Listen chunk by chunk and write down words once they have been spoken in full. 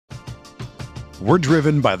We're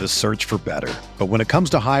driven by the search for better. But when it comes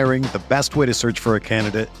to hiring, the best way to search for a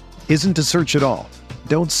candidate isn't to search at all.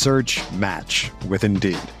 Don't search, match with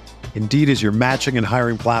Indeed. Indeed is your matching and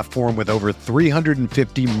hiring platform with over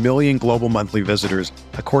 350 million global monthly visitors,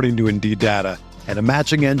 according to Indeed data, and a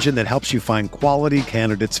matching engine that helps you find quality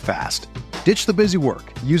candidates fast. Ditch the busy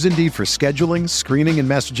work. Use Indeed for scheduling, screening, and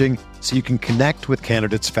messaging so you can connect with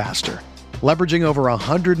candidates faster. Leveraging over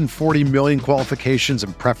 140 million qualifications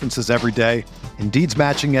and preferences every day, Indeed's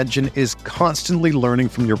matching engine is constantly learning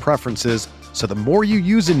from your preferences, so the more you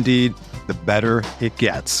use Indeed, the better it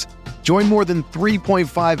gets. Join more than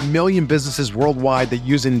 3.5 million businesses worldwide that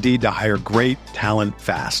use Indeed to hire great talent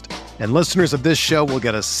fast. And listeners of this show will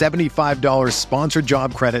get a $75 sponsored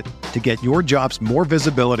job credit to get your jobs more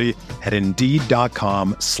visibility at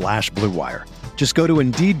Indeed.com/Blue Wire. Just go to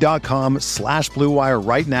Indeed.com/Blue Wire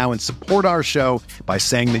right now and support our show by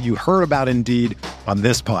saying that you heard about Indeed on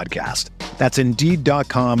this podcast. That's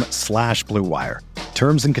Indeed.com/Blue Wire.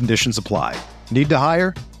 Terms and conditions apply. Need to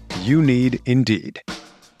hire? You need Indeed.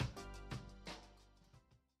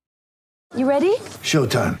 You ready?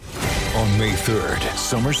 Showtime. On May 3rd,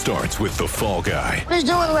 summer starts with The Fall Guy. Let's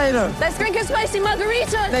do it later. Let's drink a spicy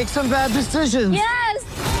margarita. Make some bad decisions. Yes!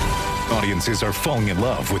 Audiences are falling in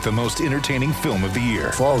love with the most entertaining film of the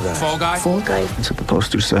year. Fall Guy. Fall Guy. Fall Guy. That's what the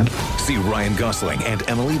poster said. See Ryan Gosling and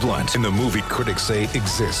Emily Blunt in the movie critics say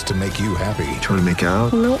exists to make you happy. Trying to make it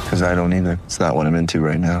out? Nope. Because I don't either. It's not what I'm into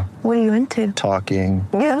right now. What are you into? Talking.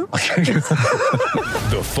 Yeah.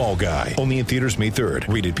 The Fall Guy. Only in theaters May 3rd.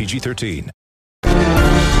 Rated PG-13.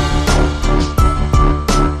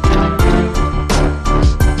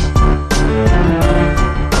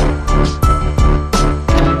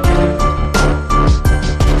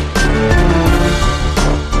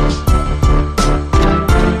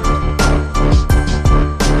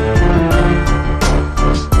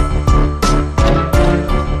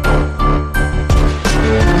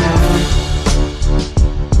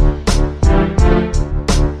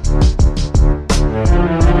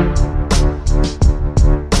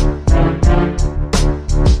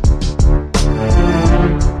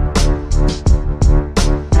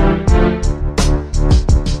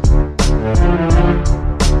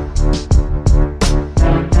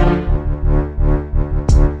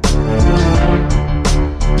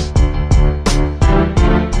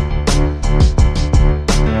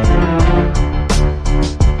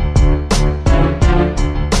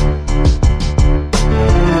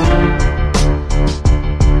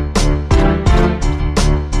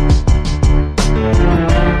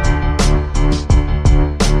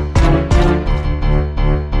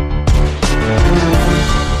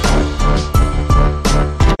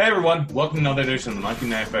 Welcome to another edition of the Monkey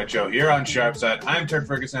Knife Fight Show here on Sharpside. I'm Turk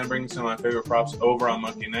Ferguson, bringing some of my favorite props over on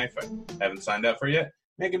Monkey Knife Fight. Haven't signed up for it yet?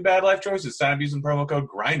 Making bad life choices. Sign up using promo code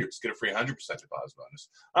GRINDERS. Get a free 100% deposit bonus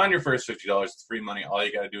on your first $50. It's free money. All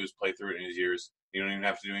you got to do is play through it in his ears. You don't even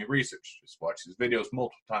have to do any research. Just watch these videos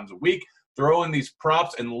multiple times a week. Throw in these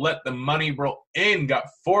props and let the money roll in. Got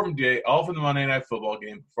 4 from today, all from the Monday Night Football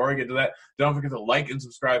game. Before I get to that, don't forget to like and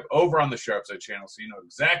subscribe over on the Sharpside channel so you know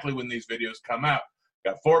exactly when these videos come out.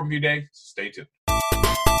 Got 4 from you today, so stay tuned. All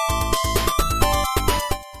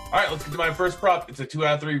right, let's get to my first prop. It's a 2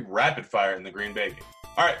 out of 3 rapid fire in the Green Bay game.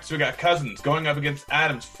 All right, so we got Cousins going up against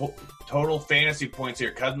Adams. Total fantasy points here.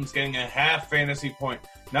 Cousins getting a half fantasy point.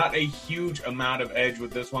 Not a huge amount of edge with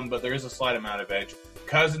this one, but there is a slight amount of edge.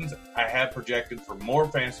 Cousins, I have projected for more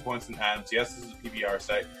fantasy points than Adams. Yes, this is a PPR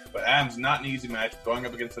site, but Adams not an easy match going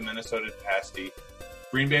up against the Minnesota pass D.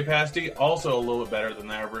 Green Bay pass D, also a little bit better than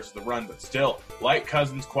that versus the run, but still, like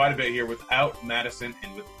Cousins quite a bit here without Madison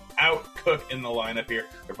and without Cook in the lineup here.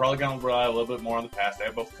 They're probably going to rely a little bit more on the pass. They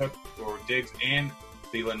have both Cook or Diggs and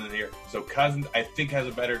Thielen in here. So Cousins, I think, has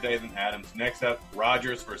a better day than Adams. Next up,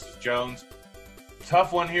 Rodgers versus Jones.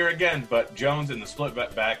 Tough one here again, but Jones in the split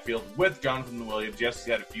backfield with Jonathan Williams. Yes,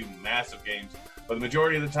 he had a few massive games, but the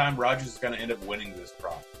majority of the time, Rodgers is going to end up winning this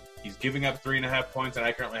prop. He's giving up 3.5 points, and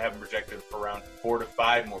I currently have him projected for around 4 to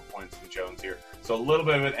 5 more points than Jones here. So a little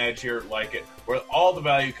bit of an edge here, like it. Where all the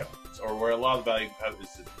value comes, or where a lot of the value comes,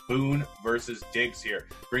 is Boone versus Diggs here.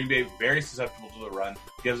 Green Bay very susceptible to the run,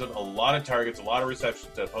 gives up a lot of targets, a lot of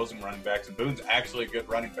receptions to opposing running backs, and Boone's actually a good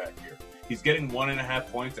running back here. He's getting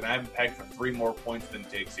 1.5 points, and I have him pegged for 3 more points than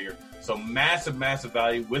Diggs here. So massive, massive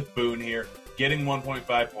value with Boone here. Getting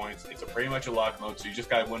 1.5 points. It's pretty much a lock mode, so you just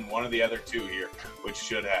got to win one of the other 2 here, which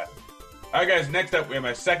should happen. All right, guys, next up, we have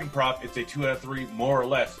my second prop. It's a 2 out of 3, more or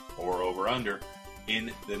less, or over-under,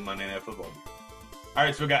 in the Monday Night Football game. All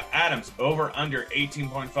right, so we got Adams over-under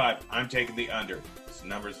 18.5. I'm taking the under. This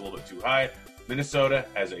number is a little bit too high. Minnesota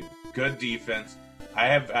has a good defense. I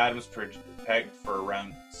have Adams pegged for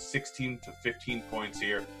around 16 to 15 points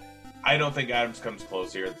here. I don't think Adams comes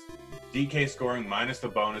close here. It's DK scoring minus the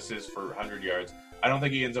bonuses for 100 yards. I don't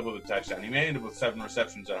think he ends up with a touchdown. He may end up with 7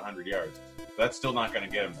 receptions at 100 yards. But that's still not going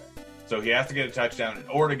to get him there. So he has to get a touchdown in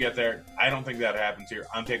order to get there. I don't think that happens here.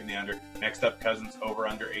 I'm taking the under. Next up, Cousins over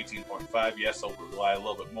under 18.5. Yes, I'll rely a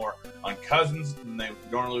little bit more on Cousins than they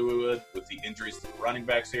normally would with the injuries to the running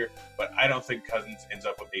backs here. But I don't think Cousins ends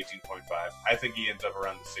up with 18.5. I think he ends up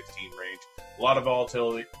around the 16 range. A lot of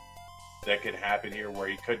volatility that could happen here where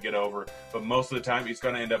he could get over. But most of the time, he's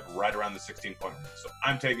going to end up right around the 16-point range. So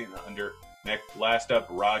I'm taking the under. Next, last up,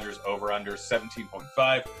 Rodgers over under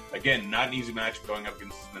 17.5. Again, not an easy match going up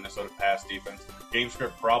against this Minnesota pass defense. Game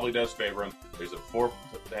script probably does favor him. There's a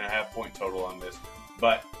 4.5 point total on this,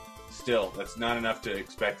 but still, that's not enough to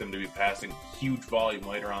expect them to be passing huge volume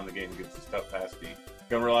later on in the game against this tough pass D.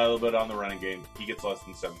 Gonna rely a little bit on the running game. He gets less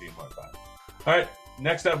than 17.5. All right,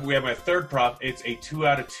 next up, we have my third prop. It's a 2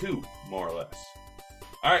 out of 2, more or less.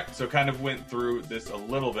 All right, so kind of went through this a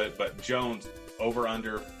little bit, but Jones over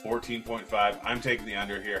under 14.5. I'm taking the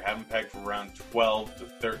under here. Have him pegged for around 12 to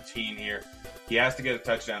 13 here. He has to get a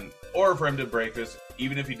touchdown or for him to break this.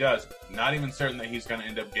 Even if he does, not even certain that he's going to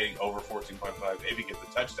end up getting over 14.5 if he gets the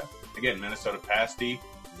touchdown. Again, Minnesota pass D,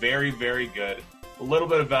 very, very good. A little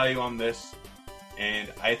bit of value on this,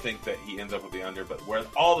 and I think that he ends up with the under. But where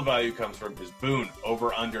all the value comes from is Boone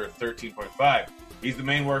over under 13.5. He's the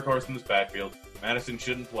main workhorse in this backfield. Madison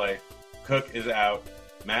shouldn't play. Cook is out.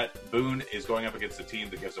 Boone is going up against a team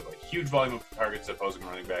that gives up a huge volume of targets to opposing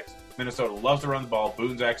running backs. Minnesota loves to run the ball.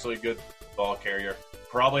 Boone's actually a good ball carrier.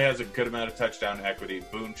 Probably has a good amount of touchdown equity.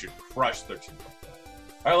 Boone should crush 13.5.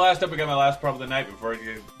 All right, last up, we got my last prop of the night. Before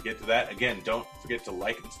we get to that, again, don't forget to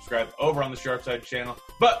like and subscribe over on the Sharp Side channel.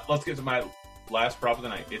 But let's get to my last prop of the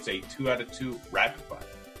night. It's a 2 out of 2 rapid fire.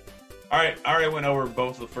 All right, I already went over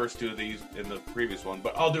both the first two of these in the previous one,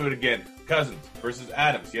 but I'll do it again. Cousins versus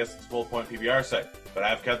Adams. Yes, it's a full-point PPR site, but I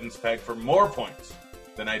have Cousins pegged for more points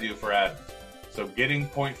than I do for Adams. So getting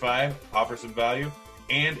 0.5 offers some value,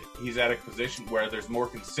 and he's at a position where there's more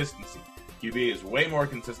consistency. QB is way more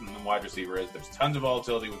consistent than wide receiver is. There's tons of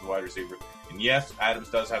volatility with the wide receiver. And yes, Adams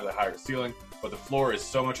does have the higher ceiling, but the floor is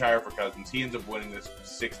so much higher for Cousins. He ends up winning this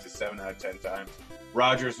 6 to 7 out of 10 times.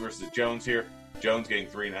 Rodgers versus Jones here. Jones getting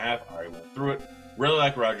 3.5. I already went through it. Really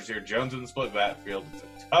like Rodgers here. Jones in the split backfield.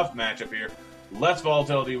 It's a tough matchup here. Less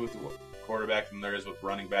volatility with the quarterback than there is with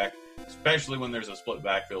running back, especially when there's a split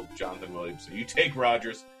backfield with Jonathan Williams. So you take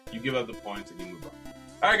Rodgers, you give up the points, and you move on.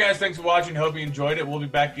 All right, guys, thanks for watching. Hope you enjoyed it. We'll be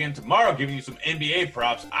back again tomorrow giving you some NBA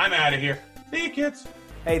props. I'm out of here. See you, kids.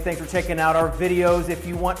 Hey, thanks for checking out our videos. If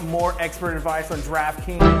you want more expert advice on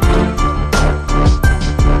DraftKings,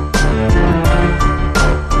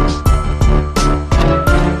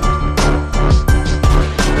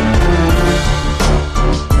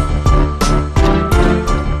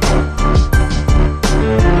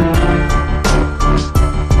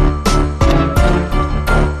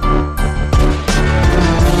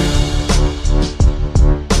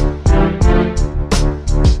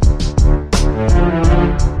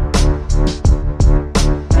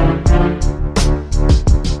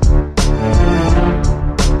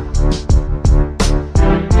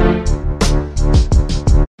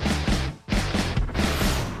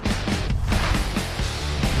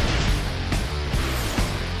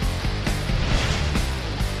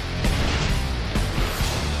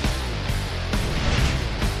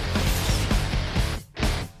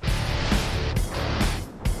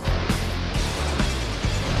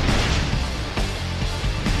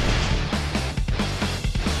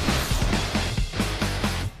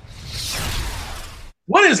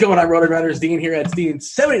 What is going on, RotoGrinders? Dean here at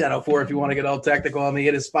Dean7904. If you want to get all technical on me,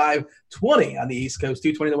 it is 5:20 on the East Coast,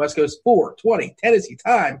 2:20 on the West Coast, 4:20 Tennessee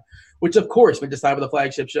time, which, of course, meant this time of the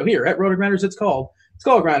flagship show here at RotoGrinders. It's called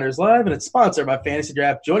Grinders Live, and it's sponsored by Fantasy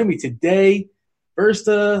Draft. Joining me today, first,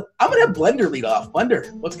 I'm going to have Blender lead off.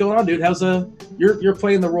 Blender, what's going on, dude? How's you're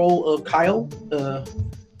playing the role of Kyle?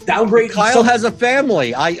 Downgrade. Kyle has a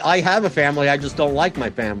family. I have a family. I just don't like my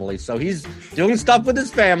family. So he's doing stuff with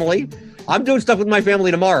his family. I'm doing stuff with my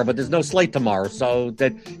family tomorrow, but there's no slate tomorrow, so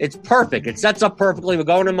that it's perfect. It sets up perfectly. We're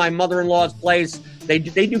going to my mother-in-law's place. They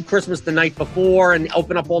do Christmas the night before and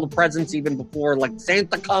open up all the presents even before like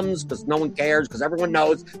Santa comes, because no one cares, because everyone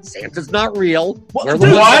knows Santa's not real. What?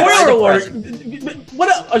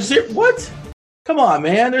 What? Come on,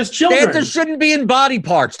 man. There's children. Santa shouldn't be in body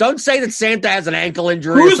parts. Don't say that Santa has an ankle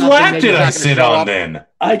injury. Whose lap did I sit on then?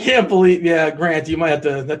 I can't believe. Yeah, Grant, you might have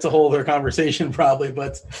to. That's a whole other conversation probably,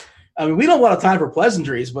 but. I mean, we don't have a lot of time for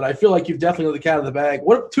pleasantries, but I feel like you've definitely let the cat out of the bag.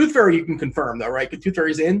 What Tooth Fairy you can confirm, though, right? Tooth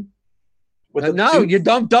Fairy's in? No, you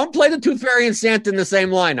don't play the Tooth Fairy and Santa in the same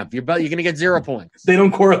lineup. You're going to get 0 points. They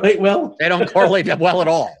don't correlate well? They don't correlate well at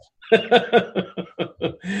all.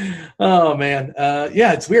 Oh, man.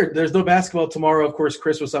 Yeah, it's weird. There's no basketball tomorrow. Of course,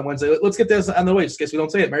 Christmas on Wednesday. Let's get this on the way, just in case we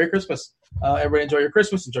don't say it. Merry Christmas. Everybody enjoy your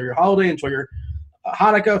Christmas. Enjoy your holiday. Enjoy your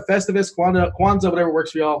Hanukkah, Festivus, Kwanzaa, whatever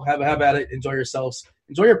works for y'all. Have at it. Enjoy yourselves.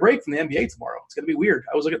 Enjoy your break from the NBA tomorrow. It's going to be weird.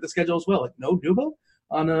 I was looking at the schedule as well. Like, no Nubo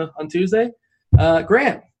on Tuesday.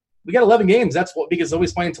 Grant, we got 11 games. That's what because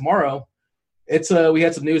nobody's playing tomorrow. It's we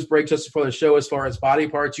had some news break just before the show as far as body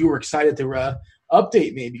parts. You were excited to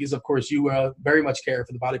update me because, of course, you very much care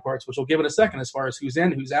for the body parts, which we'll give in a second as far as who's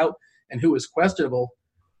in, who's out, and who is questionable.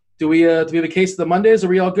 Do we have a case of the Mondays, or are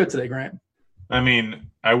we all good today, Grant? I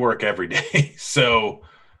mean, I work every day, so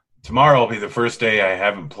tomorrow will be the first day I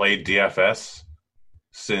haven't played DFS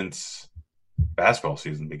since basketball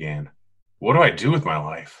season began. What do I do with my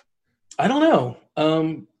life? I don't know.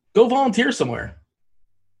 Go volunteer somewhere.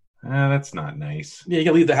 That's not nice. Yeah, you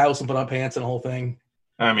can leave the house and put on pants and the whole thing.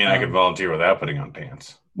 I mean, I could volunteer without putting on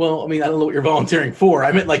pants. Well, I mean, I don't know what you're volunteering for.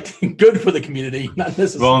 I meant like good for the community, not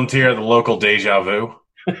necessarily. Volunteer at the local Deja Vu.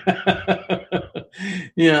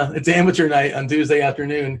 Yeah, it's amateur night on Tuesday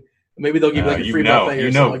afternoon. Maybe they'll give you like a free buffet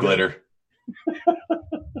or something like glitter.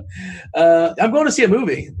 I'm going to see a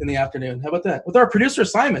movie in the afternoon. How about that? With our producer,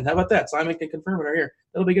 Simon. How about that? Simon can confirm it right here.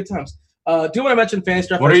 That'll be good times. Do you want to mention Fantasy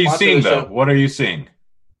Draft? What are you seeing, though? What are you seeing?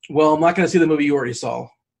 Well, I'm not going to see the movie you already saw.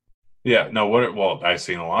 Yeah, no. Well, I've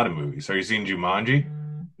seen a lot of movies. Are you seeing Jumanji?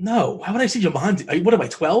 No. Why would I see Jumanji? What am I,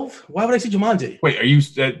 12? Why would I see Jumanji? Wait, are you?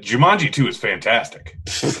 Jumanji 2 is fantastic.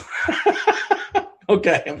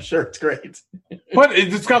 Okay, I'm sure it's great. But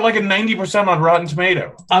it's got like a 90% on Rotten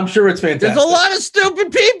Tomato. I'm sure it's fantastic. There's a lot of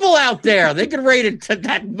stupid people out there. They could rate it to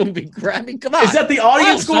that movie. I mean, come on. Is that the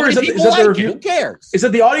audience score? Is that the review? Who cares? Is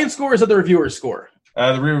it the audience score or is that the reviewer's score?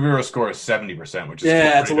 The reviewer score is 70%, which is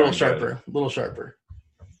it's a little sharper. A little sharper.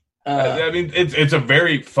 I mean, it's a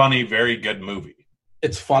very funny, very good movie.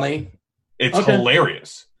 It's funny. It's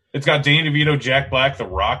hilarious. It's got Danny DeVito, Jack Black, The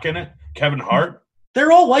Rock in it, Kevin Hart.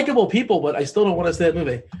 They're all likable people, but I still don't want to see that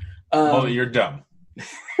movie. Well, you're dumb.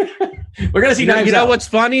 We're gonna see. You know what's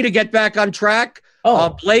funny to get back on track?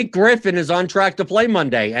 Blake Griffin is on track to play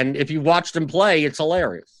Monday, and if you watched him play, it's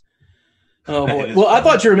hilarious. Oh boy! Well, I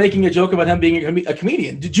thought you were making a joke about him being a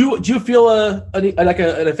comedian. Do you feel an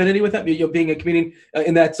affinity with him? Being a comedian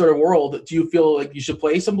in that sort of world, do you feel like you should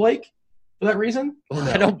play some Blake for that reason? Well,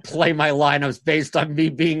 no? I don't play my lineups based on me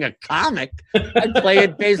being a comic. I play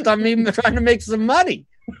it based on me trying to make some money.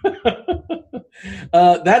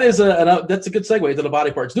 That's a good segue to the body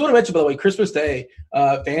parts. Do want to mention, by the way, Christmas Day,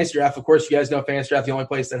 Fantasy Draft. Of course, you guys know Fantasy Draft, the only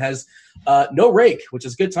place that has no rake, which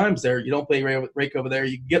is good times there. You don't play rake over there.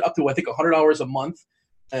 You can get up to, I think, $100 a month.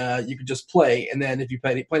 You could just play, and then if you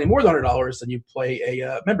play any more than $100, then you play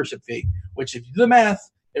a membership fee, which if you do the math,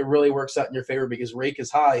 it really works out in your favor because rake is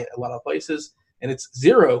high at a lot of places, and it's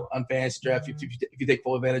 $0 on Fantasy Draft if you take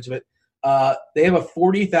full advantage of it. They have a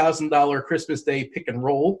 $40,000 Christmas Day pick and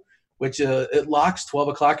roll, which it locks 12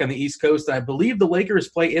 o'clock on the East Coast. And I believe the Lakers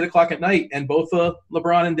play 8 o'clock at night, and both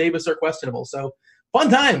LeBron and Davis are questionable. So fun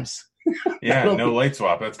times. Yeah, no late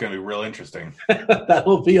swap. That's going to be real interesting. That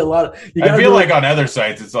will be a lot of. I feel like on other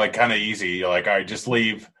sites, it's like kind of easy. You're like, all right, just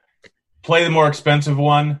leave, play the more expensive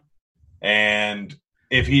one, and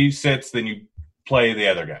if he sits, then you play the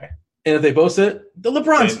other guy. And if they both sit,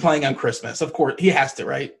 LeBron's playing on Christmas. Of course, he has to,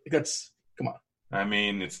 right? Come on. I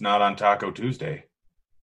mean, it's not on Taco Tuesday.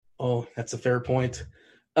 Oh, that's a fair point.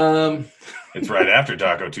 It's right after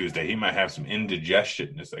Taco Tuesday. He might have some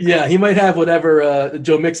indigestion. Yeah, he might have whatever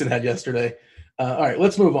Joe Mixon had yesterday. All right,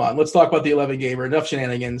 let's move on. Let's talk about the 11-gamer. Enough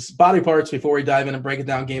shenanigans. Body parts before we dive in and break it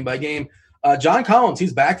down game by game. John Collins,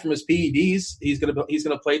 he's back from his PEDs. He's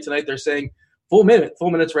gonna play tonight. They're saying full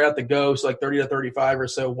minutes right out the go, so like 30 to 35 or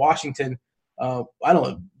so. Washington, I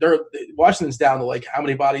don't know. Washington's down to like how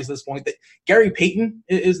many bodies at this point? Gary Payton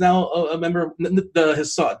is now a member.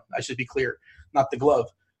 His son, I should be clear, not the glove.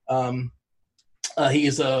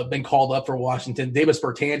 He's been called up for Washington. Davis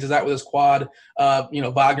Bertans is out with his quad.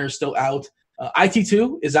 Wagner's still out.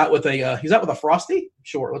 IT2 is out with he's out with a frosty.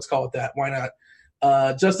 Sure, let's call it that. Why not?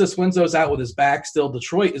 Justice Winslow's out with his back still.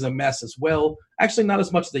 Detroit is a mess as well. Actually, not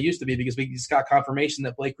as much as they used to be because we just got confirmation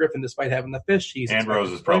that Blake Griffin, despite having the fish,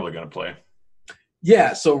 Rose is probably going to play.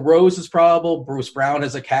 Yeah, so Rose is probable. Bruce Brown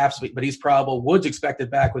has a calf, but he's probable. Woods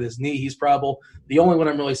expected back with his knee. He's probable. The only one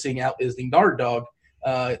I'm really seeing out is the Nard dog.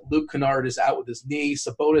 Luke Kennard is out with his knee.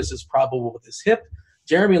 Sabonis is probable with his hip.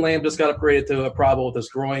 Jeremy Lamb just got upgraded to a probable with his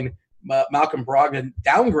groin. Malcolm Brogdon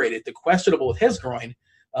downgraded to questionable with his groin.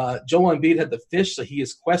 Joel Embiid had the fish, so he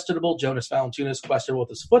is questionable. Jonas Valanciunas questionable with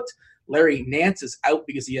his foot. Larry Nance is out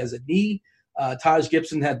because he has a knee. Taj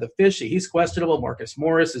Gibson had the fish, so he's questionable. Marcus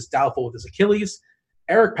Morris is doubtful with his Achilles.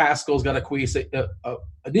 Eric Pascal's got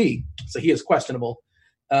a knee, so he is questionable.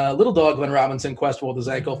 Little dog Glenn Robinson questionable with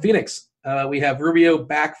his ankle. Phoenix, we have Rubio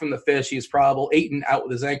back from the fish. He's probable. Ayton out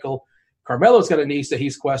with his ankle. Carmelo's got a knee, so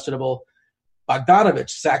he's questionable.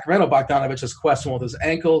 Sacramento Bogdanovich is questionable with his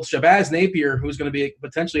ankle. Shabazz Napier, who's going to be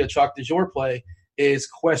potentially a chalk du jour play, is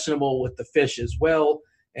questionable with the fish as well.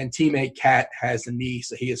 And teammate Cat has the knee,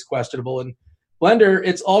 so he is questionable. And Blender,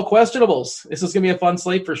 it's all questionables. This is going to be a fun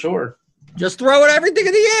slate for sure. Just throw everything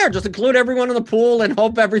in the air. Just include everyone in the pool and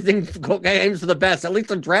hope everything aims for the best. At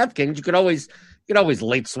least on DraftKings, you could always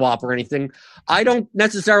late swap or anything. I don't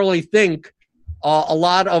necessarily think a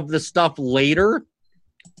lot of the stuff later.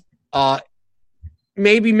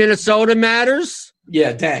 Maybe Minnesota matters.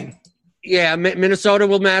 Yeah, dang. Yeah, Minnesota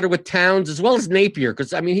will matter with Towns as well as Napier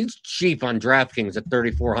because, I mean, he's cheap on DraftKings at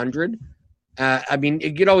 $3,400. I mean,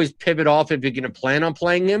 you could always pivot off if you're going to plan on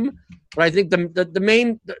playing him. But I think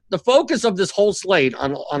the focus of this whole slate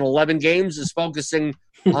on 11 games is focusing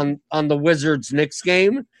on the Wizards-Knicks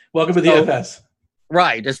game. Welcome to DFS.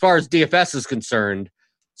 Right, as far as DFS is concerned.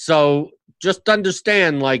 So just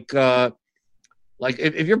understand, like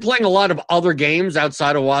if you're playing a lot of other games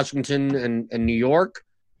outside of Washington and New York,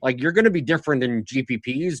 like you're going to be different in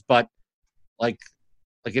GPPs. But like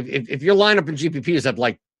if your lineup in GPPs have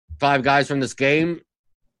like 5 guys from this game,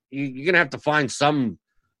 you're going to have to find some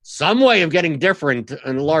way of getting different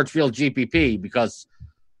in a large field GPP because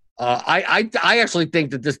I actually think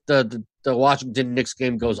that the Washington Knicks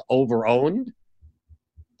game goes over-owned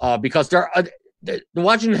because the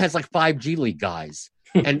Washington has like 5 G League guys.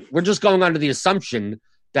 And we're just going under the assumption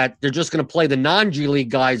that they're just going to play the non-G League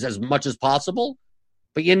guys as much as possible.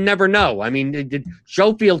 But you never know. I mean,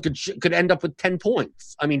 Schofield could end up with 10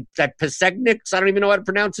 points. I mean, that Pasecniks, I don't even know how to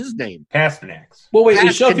pronounce his name. Pasternak's. Well, wait,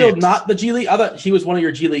 is Schofield not the G League? I thought he was one of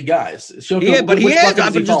your G League guys. Schofield, yeah, but he is.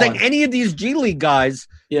 I'm just saying on? any of these G League guys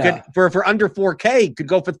for under 4K could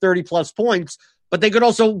go for 30-plus points, but they could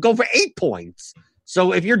also go for 8 points.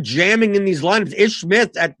 So if you're jamming in these lineups, Ish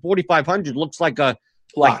Smith at 4,500 looks like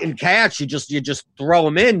like in cash, you just throw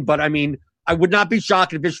him in. But I mean, I would not be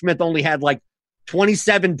shocked if Ish Smith only had like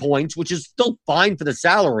 27 points, which is still fine for the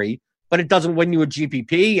salary, but it doesn't win you a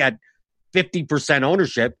GPP at 50%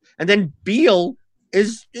 ownership. And then Beal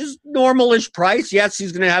is normal-ish price. Yes,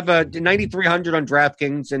 he's going to have a 9,300 on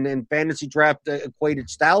DraftKings and fantasy draft equated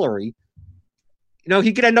salary. You know,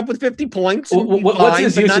 he could end up with 50 points. What's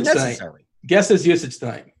his usage tonight? Guess his usage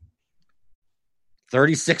tonight.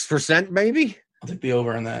 36%, maybe. I'll take the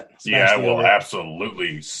over on that. I will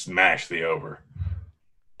absolutely smash the over.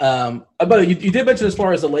 But you did mention as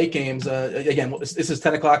far as the late games, again, this is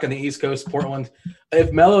 10 o'clock on the East Coast, Portland.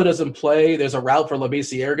 If Melo doesn't play, there's a route for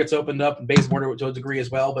Labissiere gets opened up, and Bazemore to a degree as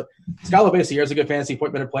well. But Scott Labissiere is a good fantasy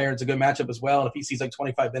point-minute player. It's a good matchup as well. And if he sees like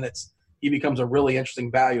 25 minutes, he becomes a really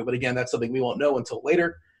interesting value. But again, that's something we won't know until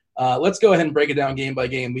later. Let's go ahead and break it down game by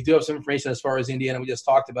game. We do have some information as far as Indiana we just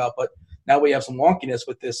talked about, but now we have some wonkiness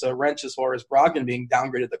with this wrench as far as Brogdon being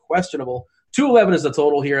downgraded to questionable. 211 is the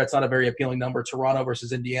total here. It's not a very appealing number. Toronto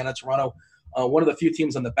versus Indiana. Toronto, one of the few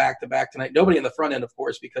teams on the back-to-back tonight. Nobody in the front end, of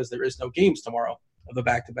course, because there is no games tomorrow of the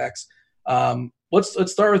back-to-backs.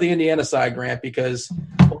 Let's start with the Indiana side, Grant, because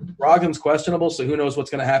Brogdon's questionable, so who knows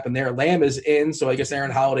what's going to happen there. Lamb is in, so I guess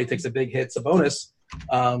Aaron Holiday takes a big hit. Sabonis,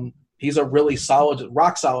 he's a really solid,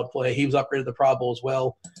 rock-solid play. He was upgraded to Pro Bowl as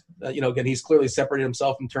well. Again, he's clearly separated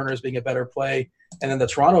himself from Turner as being a better play. And then the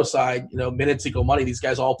Toronto side, minutes equal money. These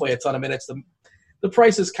guys all play a ton of minutes. The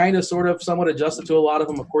price is kind of sort of somewhat adjusted to a lot of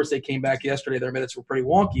them. Of course, they came back yesterday. Their minutes were pretty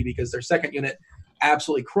wonky because their second unit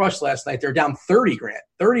absolutely crushed last night. They're down 30, Grant.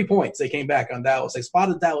 30 points they came back on Dallas. They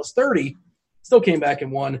spotted Dallas 30, still came back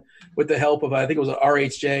and won with the help of, I think it was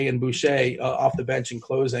RHJ and Boucher off the bench in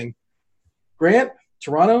closing. Grant,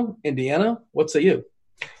 Toronto, Indiana, what say you?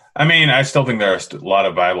 I mean, I still think there are a lot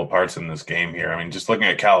of viable parts in this game here. I mean, just looking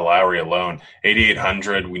at Kyle Lowry alone,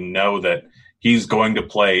 8,800, we know that he's going to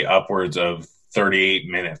play upwards of 38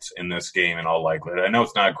 minutes in this game in all likelihood. I know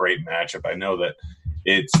it's not a great matchup. I know that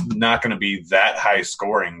it's not going to be that high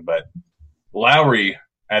scoring, but Lowry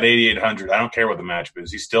at 8,800, I don't care what the matchup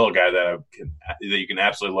is. He's still a guy that you can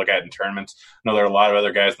absolutely look at in tournaments. I know there are a lot of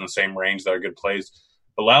other guys in the same range that are good plays,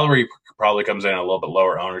 but Lowry probably comes in a little bit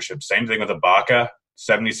lower ownership. Same thing with Ibaka.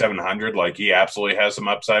 7,700, like he absolutely has some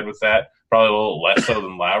upside with that. Probably a little less so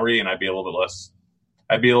than Lowry, and I'd be a little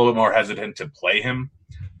bit more hesitant to play him.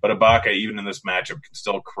 But Ibaka, even in this matchup, can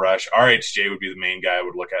still crush. RHJ would be the main guy I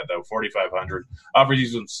would look at, though. 4,500. Offers you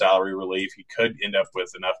some salary relief. He could end up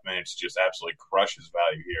with enough minutes to just absolutely crush his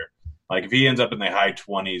value here. Like, if he ends up in the high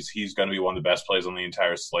 20s, he's going to be one of the best plays on the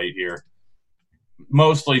entire slate here.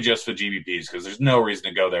 Mostly just for GBPs, because there's no reason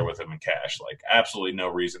to go there with him in cash. Like, absolutely no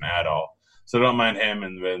reason at all. So don't mind him.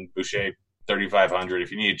 And then Boucher, 3,500.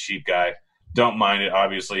 If you need a cheap guy, don't mind it.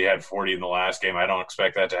 Obviously, he had 40 in the last game. I don't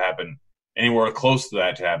expect that to happen anywhere close to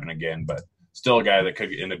that to happen again, but still a guy that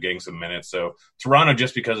could end up getting some minutes. So Toronto,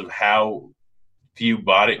 just because of how few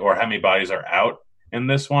how many bodies are out in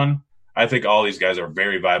this one, I think all these guys are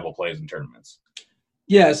very viable plays in tournaments.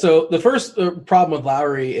 Yeah, so the first problem with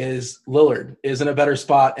Lowry is Lillard is in a better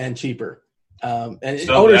spot and cheaper. And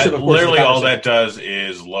so ownership, of course, literally all that does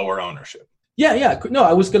is lower ownership. Yeah. No,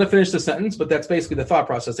 I was going to finish the sentence, but that's basically the thought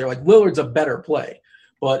process there. Like, Lillard's a better play.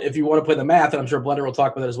 But if you want to play the math, and I'm sure Blender will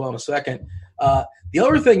talk about that as well in a second, the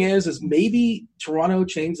other thing is maybe Toronto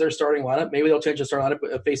changed their starting lineup. Maybe they'll change their starting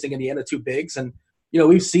lineup facing Indiana, two bigs. And,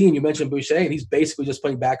 we've seen, you mentioned Boucher, and he's basically just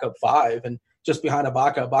playing backup 5 and just behind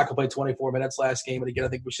Ibaka. Ibaka played 24 minutes last game. And again, I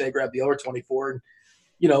think Boucher grabbed the other 24.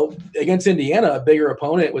 And, against Indiana, a bigger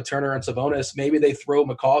opponent with Turner and Sabonis, maybe they throw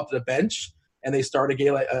McCall to the bench and they start a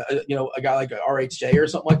guy like RHJ or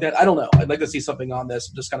something like that. I don't know. I'd like to see something on this.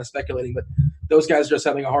 I'm just kind of speculating, but those guys are just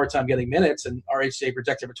having a hard time getting minutes, and RHJ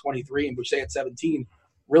projected for 23 and Boucher at 17.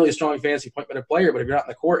 Really strong fantasy point minute player, but if you're not in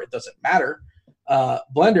the court, it doesn't matter.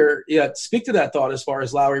 Blender, speak to that thought as far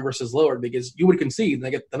as Lowry versus Lillard, because you would concede, and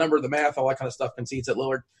they get the number of the math, all that kind of stuff concedes that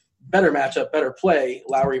Lillard, better matchup, better play.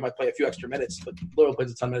 Lowry might play a few extra minutes, but Lillard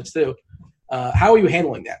plays a ton of minutes too. How are you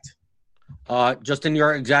handling that? Just in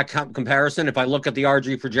your exact comparison, if I look at the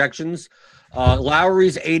RG projections,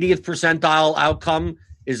 Lowry's 80th percentile outcome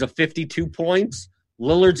is a 52 points.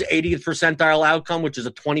 Lillard's 80th percentile outcome, which is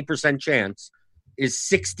a 20% chance, is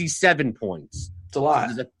 67 points. It's a lot.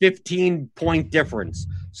 It's a 15-point difference.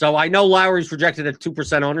 So I know Lowry's projected at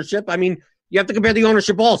 2% ownership. I mean, you have to compare the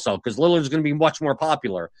ownership also, because Lillard's going to be much more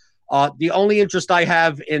popular. The only interest I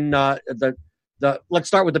have in let's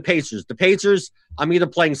start with the Pacers. The Pacers, I'm either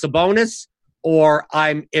playing Sabonis or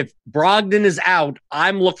if Brogdon is out,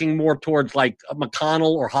 I'm looking more towards like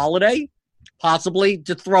McConnell or Holiday, possibly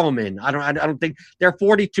to throw them in. I don't think they're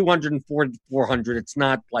 4,200 and 4,400. It's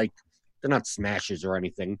not like they're not smashes or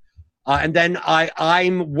anything. And then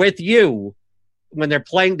I'm with you when they're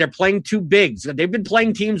playing two bigs. They've been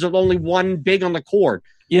playing teams with only one big on the court.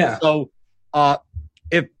 Yeah. So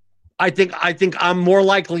if I think I'm more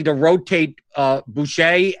likely to rotate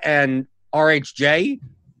Boucher and RHJ,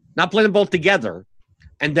 not play them both together,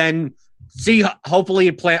 and then see. Hopefully,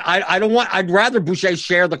 it play. I'd rather Boucher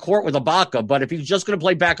share the court with Ibaka, but if he's just going to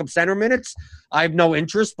play backup center minutes, I have no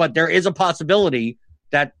interest. But there is a possibility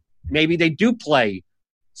that maybe they do play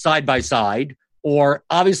side by side, or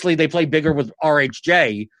obviously they play bigger with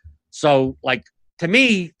RHJ. So, like, to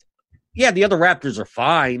me, yeah, the other Raptors are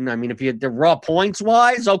fine. I mean, if the raw points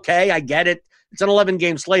wise, okay, I get it. It's an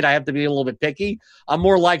 11-game slate. I have to be a little bit picky. I'm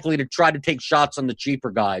more likely to try to take shots on the cheaper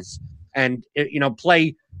guys and,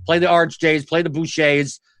 play the RHJs, play the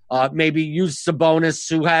Bouchers, maybe use Sabonis,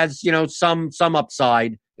 who has, some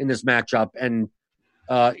upside in this matchup. And,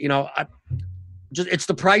 it's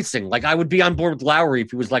the pricing. Like, I would be on board with Lowry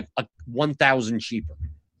if he was like a 1,000 cheaper.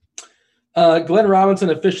 Glenn Robinson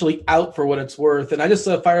officially out for what it's worth. And I just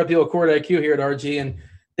fired up the old Court IQ here at RG, and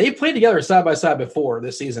they played together side by side before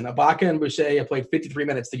this season. Ibaka and Boucher have played 53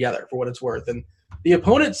 minutes together for what it's worth. And the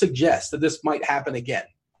opponent suggests that this might happen again.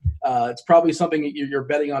 It's probably something that you're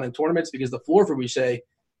betting on in tournaments because the floor for Boucher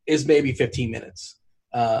is maybe 15 minutes.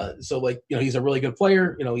 So he's a really good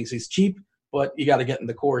player. He's cheap, but you got to get in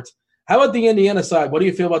the court. How about the Indiana side? What do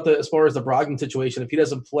you feel about as far as the Brogdon situation? If he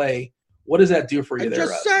doesn't play, what does that do for you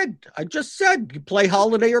I just said you play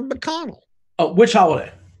Holiday or McConnell. Oh, which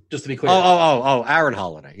Holiday? Just to be clear. Aaron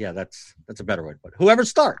Holiday. Yeah, that's a better way to put it. Whoever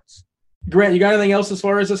starts. Grant, you got anything else as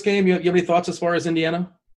far as this game? You have any thoughts as far as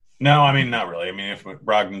Indiana? No, I mean, not really. I mean, if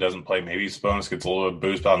Brogdon doesn't play, maybe Sabonis gets a little bit of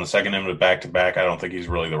boost on the second end with back-to-back. I don't think he's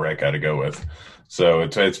really the right guy to go with. So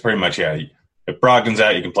it's pretty much, yeah, if Brogdon's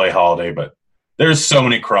out, you can play Holiday, but there's so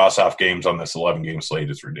many cross-off games on this 11-game slate.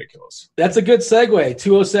 It's ridiculous. That's a good segue.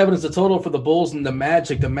 207 is the total for the Bulls and the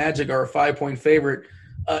Magic. The Magic are a 5-point favorite.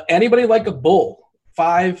 Anybody like a Bull?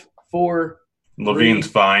 5, 4, Levine's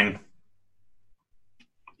 3. Fine.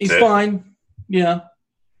 He's fine. Yeah.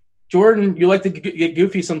 Jordan, you like to get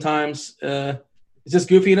goofy sometimes. Is this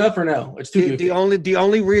goofy enough or no? It's too goofy. The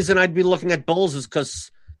only reason I'd be looking at Bulls is because,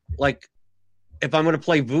 like, if I'm going to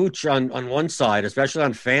play Vooch on one side, especially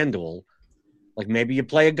on FanDuel, like maybe you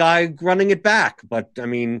play a guy running it back. But, I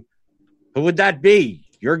mean, who would that be?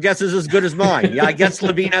 Your guess is as good as mine. Yeah, I guess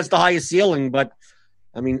Levine has the highest ceiling, but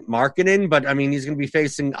I mean, Markkanen, but I mean, he's going to be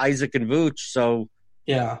facing Isaac and Vooch. So,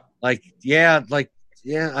 yeah, they're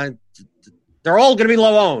all going to be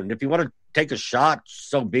low owned. If you want to take a shot,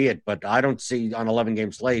 so be it. But I don't see on 11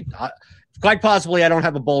 game slate. Quite possibly, I don't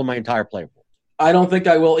have a bull in my entire play pool. I don't think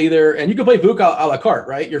I will either. And you can play Vuk a la carte,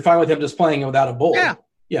 right? You're fine with him just playing without a bull. Yeah.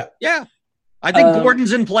 I think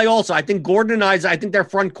Gordon's in play also. I think Gordon and Isaac, I think they're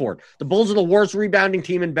front court. The Bulls are the worst rebounding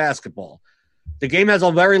team in basketball. The game has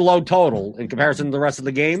a very low total in comparison to the rest of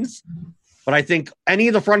the games. But I think any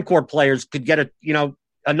of the front court players could get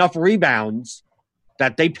enough rebounds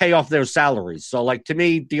that they pay off their salaries. So, like, to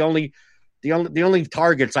me, the only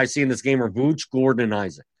targets I see in this game are Vooch, Gordon, and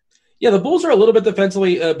Isaac. Yeah, the Bulls are a little bit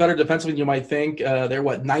defensively better defensively than you might think. They're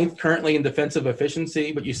ninth currently in defensive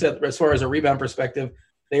efficiency, but you said as far as a rebound perspective,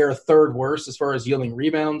 they are third worst as far as yielding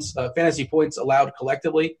rebounds. Fantasy points allowed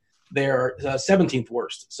collectively, they're 17th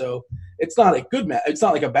worst. So it's not a good match. It's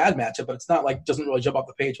not like a bad matchup, but it's not like doesn't really jump off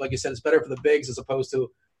the page. Like you said, it's better for the bigs as opposed to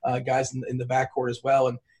guys in the backcourt as well.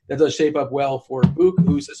 And that does shape up well for Vuk,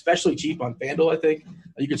 who's especially cheap on FanDuel, I think.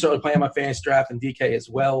 You can certainly play him on Fantasy Draft and DK as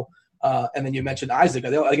well. And then you mentioned Isaac,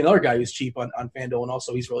 like another guy who's cheap on FanDuel, and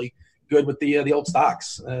also he's really good with the old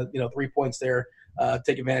stocks. 3 points there,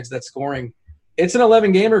 take advantage of that scoring. It's an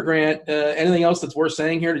 11-gamer, Grant. Anything else that's worth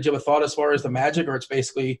saying here? Did you have a thought as far as the Magic, or it's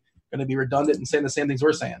basically going to be redundant and saying the same things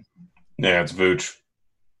we're saying? Yeah, it's Vooch.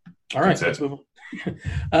 All right, let's move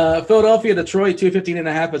on. Philadelphia, Detroit,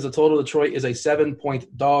 215.5 as a total. Detroit is a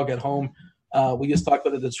 7-point dog at home. We just talked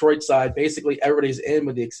about the Detroit side. Basically, everybody's in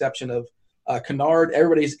with the exception of Kennard.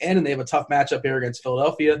 Everybody's in, and they have a tough matchup here against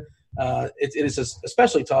Philadelphia. It is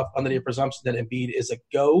especially tough under the presumption that Embiid is a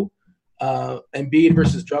go. Embiid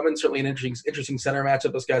versus Drummond, certainly an interesting center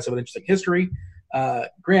matchup. Those guys have an interesting history.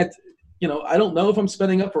 Grant, I don't know if I'm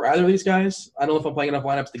spending up for either of these guys. I don't know if I'm playing enough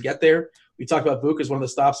lineups to get there. We talked about Vuk as one of the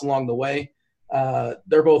stops along the way.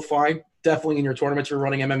 They're both fine. Definitely in your tournaments, you're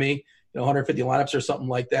running MME, 150 lineups or something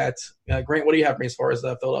like that. Grant, what do you have for me as far as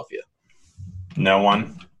Philadelphia? No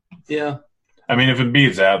one. Yeah. I mean, if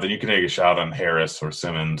Embiid's out, then you can take a shot on Harris or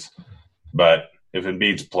Simmons. But if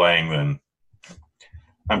Embiid's playing, then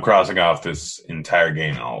I'm crossing off this entire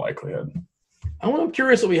game in all likelihood. I'm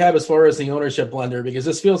curious what we have as far as the ownership blender, because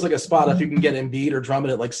this feels like a spot if you can get Embiid or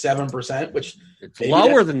Drummond at like 7%, which it's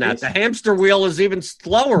lower than that. The hamster wheel is even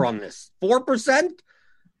slower on this. 4%?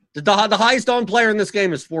 The highest owned player in this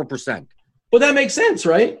game is 4%. Well, that makes sense,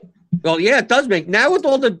 right? Well, yeah, it does make. Now with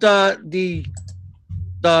all the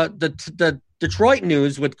Detroit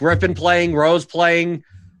news with Griffin playing, Rose playing,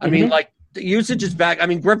 I mean, like, the usage is back. I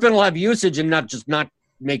mean, Griffin will have usage and not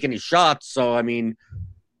make any shots. So, I mean,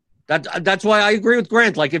 that's why I agree with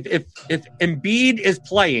Grant. Like, if Embiid is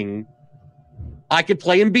playing, I could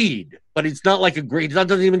play Embiid, but it's not like it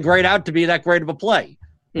doesn't even grade out to be that great of a play.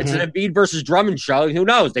 It's an Embiid versus Drummond show. Who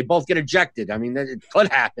knows? They both get ejected. I mean, it could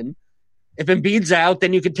happen. If Embiid's out,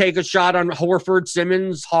 then you could take a shot on Horford,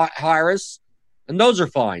 Simmons, Harris, and those are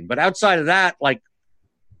fine. But outside of that, like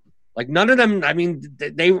none of them, I mean,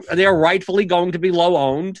 they are rightfully going to be low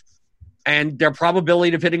owned, and their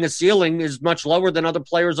probability of hitting a ceiling is much lower than other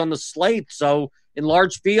players on the slate. So in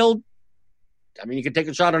large field, I mean, you could take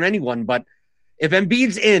a shot on anyone, but if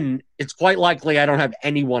Embiid's in, it's quite likely I don't have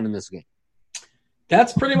anyone in this game.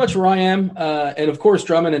 That's pretty much where I am. And, of course,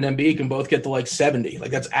 Drummond and Embiid can both get to, like, 70. Like,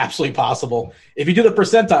 that's absolutely possible. If you do the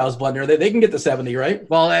percentiles, Blender, they can get to 70, right?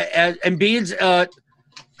 Well, Embiid's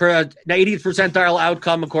for an 80th percentile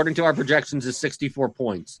outcome, according to our projections, is 64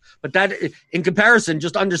 points. But that, in comparison,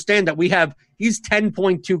 just understand that he's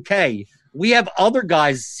 10.2K. We have other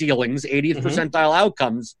guys' ceilings, 80th percentile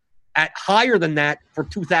outcomes, at higher than that for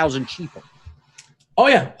 2,000 cheaper. Oh,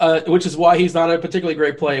 yeah, which is why he's not a particularly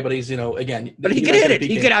great play, but he's, again. But he can hit it.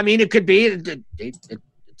 It could be,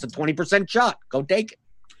 it's a 20% shot. Go take it.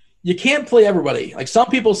 You can't play everybody. Like some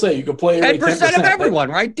people say you can play 10% of everyone,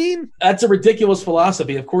 right, Dean? That's a ridiculous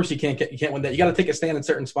philosophy. Of course you can't win that. You got to take a stand in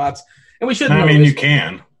certain spots. And we shouldn't. I mean, you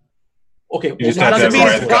can. Okay. You just well, have doesn't to mean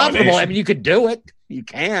have it's profitable. I mean, you could do it. You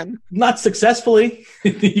can. Not successfully.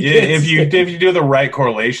 If you do the right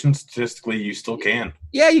correlation statistically, you still can.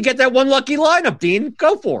 Yeah, you get that one lucky lineup, Dean.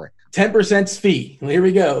 Go for it. 10% fee. Here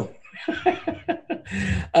we go.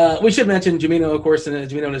 We should mention Jamino, of course, and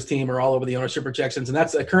Jamino and his team are all over the ownership projections, and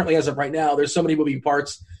that's currently, as of right now, there's so many moving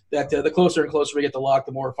parts that the closer and closer we get to lock,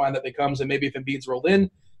 the more refined that becomes, and maybe if Embiid's rolled in,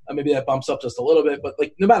 maybe that bumps up just a little bit, but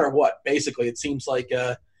like no matter what, basically, it seems like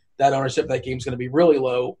that ownership of that game is going to be really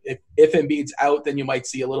low. If Embiid's out, then you might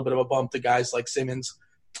see a little bit of a bump to guys like Simmons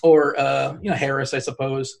or Harris, I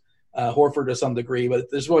suppose, Horford to some degree, but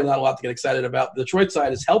there's really not a lot to get excited about. The Detroit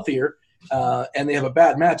side is healthier And they have a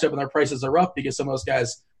bad matchup, and their prices are up because some of those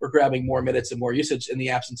guys were grabbing more minutes and more usage in the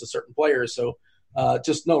absence of certain players. So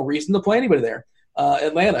just no reason to play anybody there.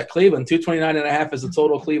 Atlanta, Cleveland, 229.5 is the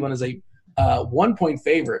total. Cleveland is a 1-point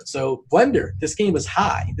favorite. So Blender, this game is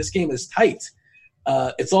high. This game is tight.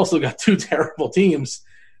 It's also got two terrible teams.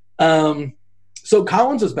 So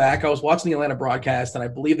Collins is back. I was watching the Atlanta broadcast, and I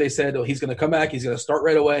believe they said he's going to come back. He's going to start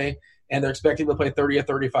right away, and they're expecting to play 30 or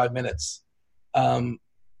 35 minutes.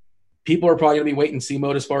 People are probably going to be wait and see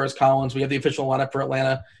mode as far as Collins. We have the official lineup for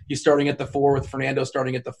Atlanta. He's starting at the 4 with Fernando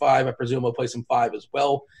starting at the 5. I presume he'll play some 5 as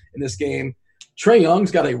well in this game. Trae Young's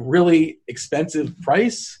got a really expensive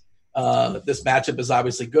price. This matchup is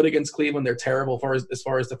obviously good against Cleveland. They're terrible as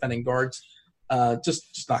far as defending guards.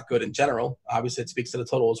 Just not good in general. Obviously, it speaks to the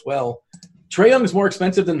total as well. Trae Young is more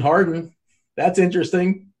expensive than Harden. That's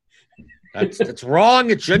interesting. That's wrong.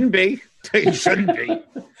 It shouldn't be. It shouldn't be.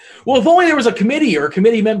 Well, if only there was a committee or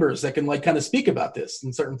committee members that can kind of speak about this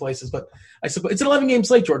in certain places. But I suppose it's an 11-game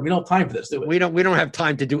slate, Jordan. We don't have time for this, do we? We don't have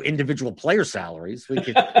time to do individual player salaries. We're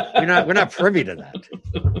not privy to that.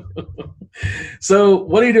 So,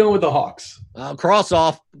 what are you doing with the Hawks? Cross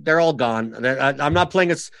off. They're all gone. I'm not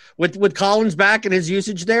playing with Collins back and his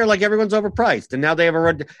usage there. Like, everyone's overpriced, and now they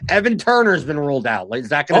have Evan Turner's been ruled out. Like, is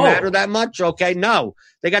that going to matter that much? Okay, no,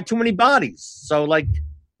 they got too many bodies. So,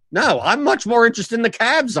 no, I'm much more interested in the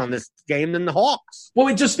Cavs on this game than the Hawks. Well,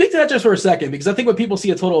 wait, just speak to that just for a second, because I think when people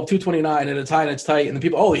see a total of 229 and it's tight, and the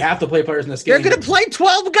people, you have to play players in this game. They're going to play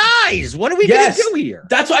 12 guys. What are we going to do here?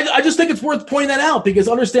 That's why I just think it's worth pointing that out, because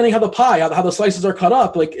understanding how the slices are cut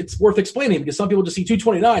up, it's worth explaining, because some people just see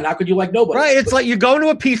 229. How could you like nobody? Right. It's like you go to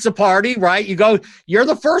a pizza party, right? You're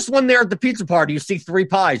the first one there at the pizza party. You see 3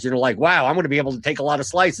 pies. You're like, wow, I'm going to be able to take a lot of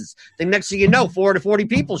slices. Then next thing you know, 40 to 40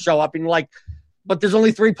 people show up, and you're like, but there's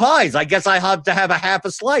only 3 pies. I guess I have to have a half a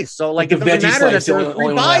slice. So, it doesn't matter that there are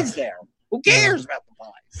 3 pies there. Who cares about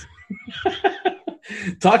the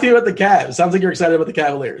pies? Talk to me about the Cavs. Sounds like you're excited about the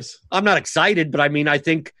Cavaliers. I'm not excited, but I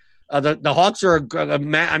think the Hawks are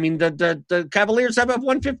the Cavaliers have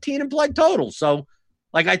 115 implied total. So,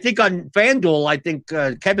 I think on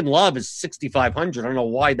FanDuel, Kevin Love is 6,500. I don't know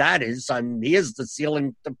why that is. He is the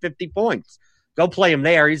ceiling to 50 points. Go play him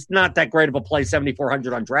there. He's not that great of a play,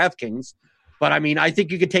 7,400 on DraftKings. But, I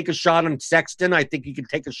think you could take a shot on Sexton. I think you could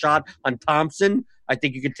take a shot on Thompson. I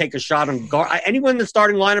think you could take a shot on anyone in the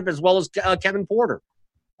starting lineup, as well as Kevin Porter.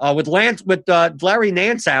 With Larry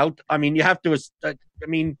Nance out, you have to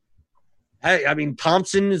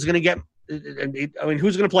Thompson is going to get –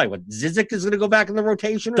 who's going to play? Zizic is going to go back in the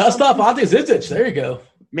rotation or Dust off Ante Zizic. There you go.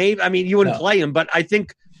 Maybe. You wouldn't play him, but I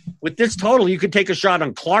think – with this total, you could take a shot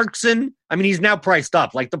on Clarkson. He's now priced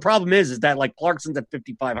up. The problem is that Clarkson's at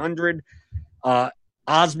 5,500.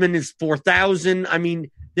 Osman is 4,000.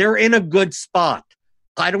 They're in a good spot.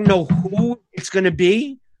 I don't know who it's going to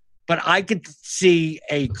be, but I could see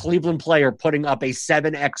a Cleveland player putting up a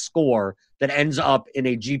 7x score that ends up in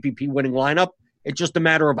a GPP winning lineup. It's just a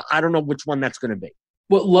matter of I don't know which one that's going to be.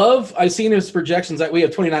 Well, Love, I've seen his projections. We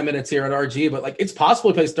have 29 minutes here at RG, but it's possible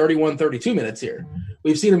he plays 31, 32 minutes here.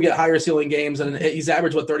 We've seen him get higher ceiling games, and he's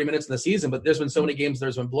averaged 30 minutes in the season. But there's been so many games,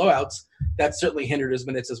 there's been blowouts that certainly hindered his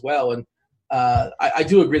minutes as well. And I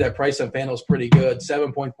do agree that price on FanDuel is pretty good,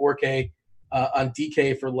 7.4K on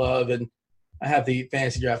DK for Love, and I have the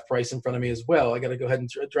fantasy draft price in front of me as well. I got to go ahead and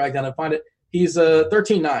drag down and find it. He's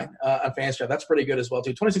 13.9 on fantasy draft. That's pretty good as well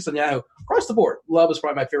too. 26 on Yahoo across the board. Love is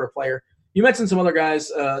probably my favorite player. You mentioned some other guys,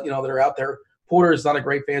 that are out there. Porter is not a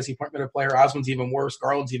great fantasy point-minute player. Osman's even worse.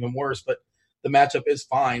 Garland's even worse, but the matchup is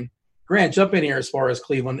fine. Grant, jump in here as far as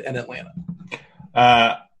Cleveland and Atlanta.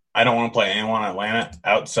 I don't want to play anyone in Atlanta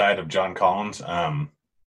outside of John Collins.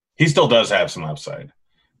 He still does have some upside.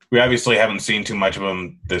 We obviously haven't seen too much of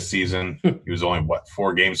him this season. He was only,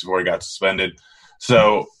 4 games before he got suspended.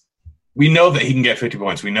 So we know that he can get 50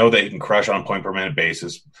 points. We know that he can crush on a point-per-minute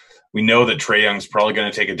basis. We know that Trae Young's probably going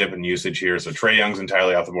to take a dip in usage here, so Trae Young's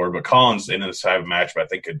entirely off the board. But Collins, in this type of matchup, I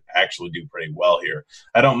think could actually do pretty well here.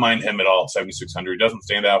 I don't mind him at all at 7,600. He doesn't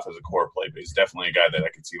stand out as a core play, but he's definitely a guy that I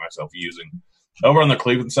could see myself using. Over on the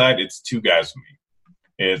Cleveland side, it's 2 guys for me.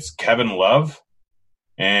 It's Kevin Love,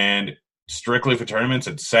 and strictly for tournaments,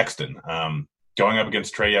 it's Sexton. Going up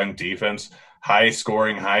against Trae Young defense,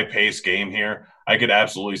 high-scoring, high-paced game here. I could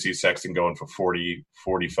absolutely see Sexton going for 40,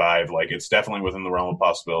 45. It's definitely within the realm of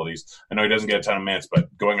possibilities. I know he doesn't get a ton of minutes, but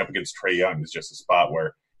going up against Trae Young is just a spot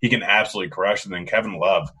where he can absolutely crush. And then Kevin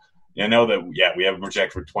Love, I know that, we have a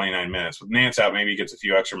project for 29 minutes. With Nance out, maybe he gets a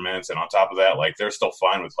few extra minutes. And on top of that, they're still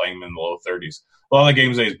fine with playing him in the low 30s. A lot of the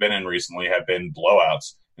games that he's been in recently have been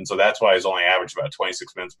blowouts. And so that's why he's only averaged about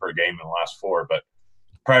 26 minutes per game in the last 4. But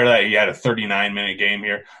Prior to that, he had a 39-minute game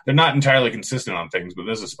here. They're not entirely consistent on things, but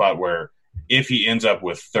this is a spot where if he ends up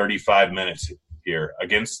with 35 minutes here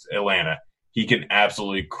against Atlanta, he can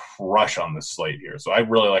absolutely crush on this slate here. So I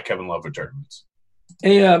really like Kevin Love for tournaments.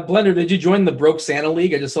 Hey, Blender, did you join the Broke Santa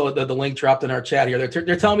League? I just saw the link dropped in our chat here.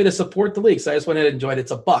 They're telling me to support the league, so I just went ahead and joined.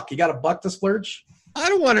 It's $1. You got $1 to splurge? I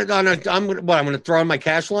don't want it. I'm going to throw in my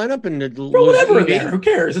cash lineup and throw whatever in there. Who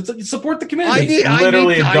cares? Support the community. I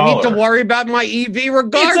need to worry about my EV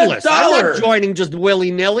regardless. I'm not joining just willy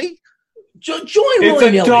nilly. Join it's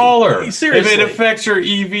willy-nilly. $1. Seriously. If it affects your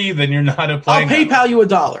EV, then you're not a player. I'll PayPal you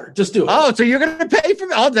 $1. Just do it. Oh, so you're going to pay for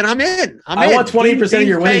me? Oh, then I'm in. I want 20% of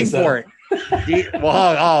your winnings for it.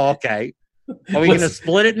 Okay. Are we going to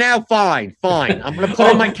split it now? Fine. I'm going to put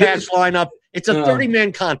in my cash lineup. It's a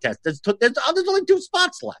 30-man contest. There's only 2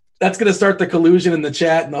 spots left. That's going to start the collusion in the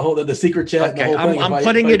chat and the secret chat. Okay, I'm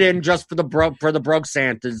putting it in just for the Broke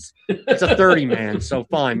Santas. It's a 30-man, so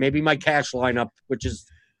fine. Maybe my cash lineup, which is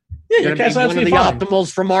your cash one of the fine.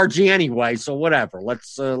 optimals from RG anyway. So whatever.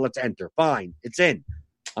 Let's enter. Fine, it's in.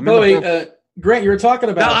 Grant, you were talking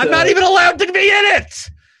about. No, I'm not even allowed to be in it.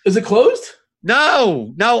 Is it closed?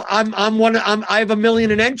 No. I have 1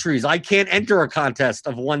 million in entries. I can't enter a contest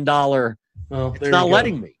of $1. Well, it's not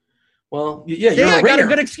letting me. Well, yeah, I got a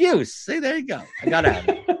good excuse. See, there you go. I got to have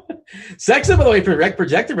it. Sexton, by the way,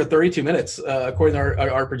 projected for 32 minutes, according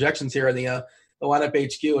to our projections here in the lineup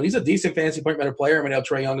HQ. And he's a decent fantasy point better player. I mean,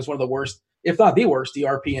 Trae Young is one of the worst, if not the worst,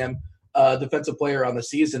 DRPM defensive player on the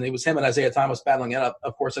season. It was him and Isaiah Thomas battling it up.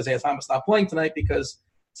 Of course, Isaiah Thomas not playing tonight because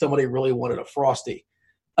somebody really wanted a Frosty.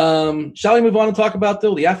 Shall we move on and talk about,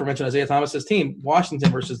 the aforementioned Isaiah Thomas's team,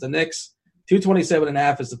 Washington versus the Knicks?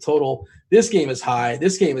 227.5 is the total. This game is high.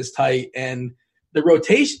 This game is tight. And the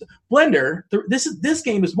rotation Blender, this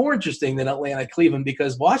game is more interesting than Atlanta Cleveland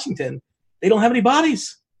because Washington, they don't have any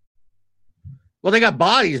bodies. Well, they got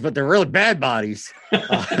bodies, but they're really bad bodies.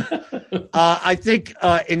 I think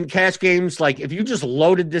in cash games, like if you just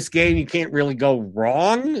loaded this game, you can't really go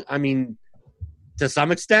wrong. I mean, to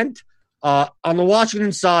some extent. On the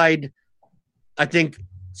Washington side, I think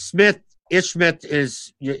Ish Smith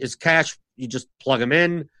is cash. You just plug him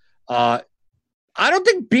in. I don't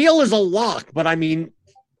think Beal is a lock, but I mean,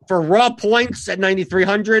 for raw points at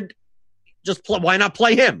 9,300, why not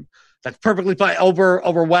play him? That's perfectly fine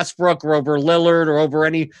over Westbrook or over Lillard or over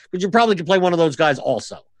any, because you probably could play one of those guys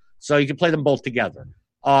also. So you can play them both together.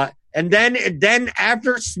 And then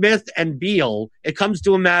after Smith and Beal, it comes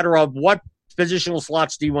to a matter of what positional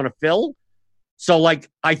slots do you want to fill? So, like,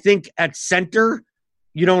 I think at center,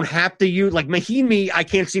 you don't have to use, like, Mahinmi, I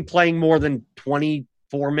can't see playing more than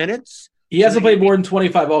 24 minutes. He hasn't played more than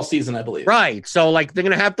 25 all season, I believe. Right. So, like, they're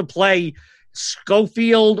going to have to play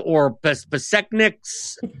Schofield or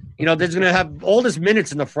Pasekniks. They're going to have all this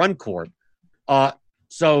minutes in the front court.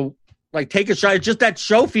 So, like, take a shot. It's just that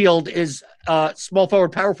Schofield is small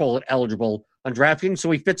forward, power forward eligible on DraftKings,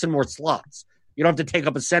 so he fits in more slots. You don't have to take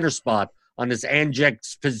up a center spot on this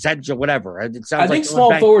Angex, Pizzetia, whatever. It sounds I think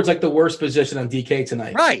small forward's like the worst position on DK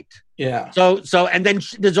tonight. Right. Yeah. So and then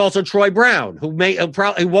there's also Troy Brown, who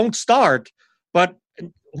probably won't start, but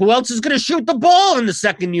who else is going to shoot the ball in the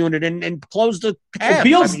second unit and close the tab?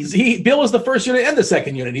 Beal was the first unit and the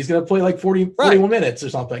second unit. He's going to play like 41 minutes or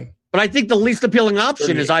something. But I think the least appealing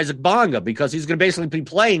option is Isaac Bonga because he's going to basically be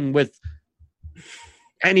playing with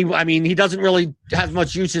he doesn't really have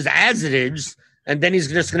much uses as it is. And then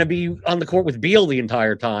he's just going to be on the court with Beal the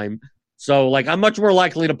entire time. So, like, I'm much more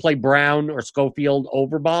likely to play Brown or Schofield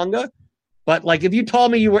over Bonga. But, like, if you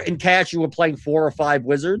told me you were in cash, you were playing 4 or 5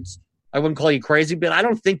 Wizards, I wouldn't call you crazy. But I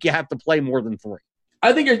don't think you have to play more than 3. I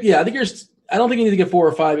don't think you need to get 4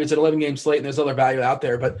 or 5. It's an 11-game slate, and there's other value out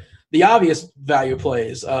there. But the obvious value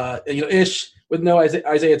plays, Ish with no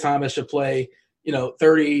Isaiah Thomas should play,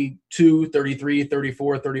 32, 33,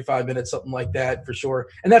 34, 35 minutes, something like that for sure.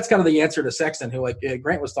 And that's kind of the answer to Sexton, who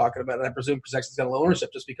Grant was talking about. And I presume Sexton's got a low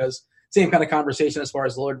ownership just because same kind of conversation as far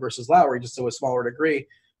as Lillard versus Lowry, just to a smaller degree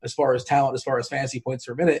as far as talent, as far as fantasy points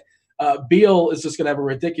per minute. Beal is just going to have a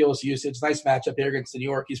ridiculous usage. Nice matchup here against New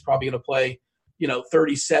York. He's probably going to play,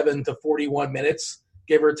 37 to 41 minutes,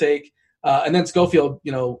 give or take. And then Schofield,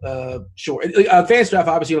 sure. Fantasy draft,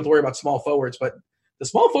 obviously you don't have to worry about small forwards, but the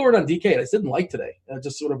small forward on DK, I just didn't like today.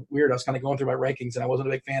 Just sort of weird. I was kind of going through my rankings, and I wasn't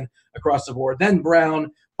a big fan across the board. Then Brown,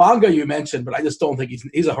 Bonga you mentioned, but I just don't think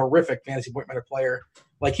he's a horrific fantasy point better player.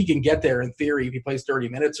 Like, he can get there in theory if he plays 30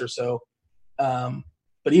 minutes or so.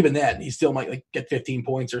 But even then, he still might get 15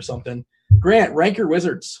 points or something. Grant, rank your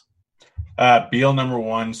Wizards. Beal number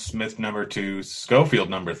 1, Smith number 2, Schofield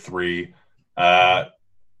number 3,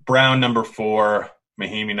 Brown number 4,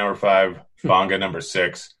 Mahinmi number 5, Bonga number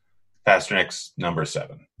 6. Pasternak's number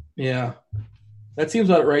 7. Yeah. That seems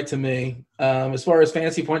about right to me. As far as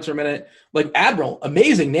fantasy points per minute, like Admiral,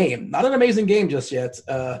 amazing name. Not an amazing game just yet.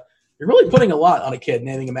 You're really putting a lot on a kid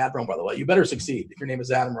naming him Admiral, by the way. You better succeed if your name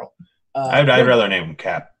is Admiral. I'd rather name him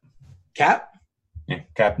Cap. Cap? Yeah,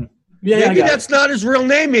 Captain. Yeah, maybe that's not his real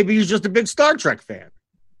name. Maybe he's just a big Star Trek fan.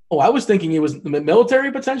 Oh, I was thinking he was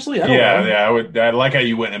military potentially. I don't know. Yeah. I like how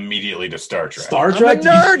you went immediately to Star Trek. Star Trek? I'm a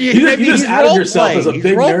nerd. You just outed yourself as a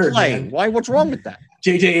big nerd. Man. Why? What's wrong with that?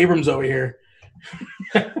 J.J. Abrams over here.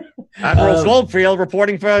 Admiral Goldfield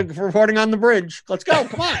reporting on the bridge. Let's go.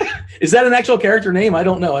 Come on. Is that an actual character name? I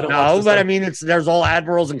don't know. I don't know. No, but I mean, there's all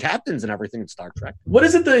admirals and captains and everything in Star Trek. What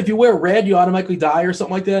is it that if you wear red, you automatically die or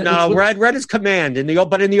something like that? No, red is command.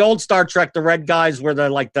 But in the old Star Trek, the red guys were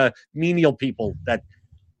the menial people that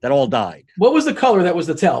all died. What was the color that was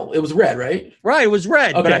the tell? It was red, right? Right, it was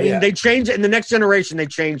red. Okay, but I mean, they changed it in the next generation. They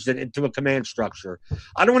changed it into a command structure.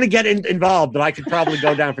 I don't want to get involved, but I could probably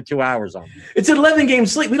go down for 2 hours on it. It's an 11-game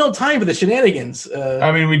slate. We don't have time for the shenanigans.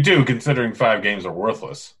 I mean, we do, considering 5 games are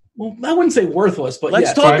worthless. Well, I wouldn't say worthless, but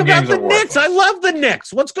let's talk about the Knicks. I love the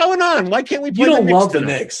Knicks. What's going on? Why can't we play the Knicks? You don't love the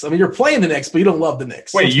Knicks. I mean, you're playing the Knicks, but you don't love the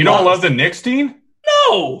Knicks. Wait, you don't love the Knicks, Dean?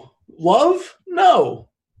 No. Love? No.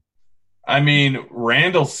 I mean,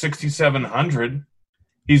 Randall's 6,700.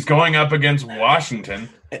 He's going up against Washington.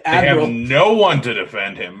 They have no one to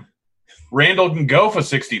defend him. Randall can go for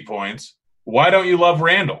 60 points. Why don't you love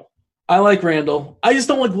Randall? I like Randall. I just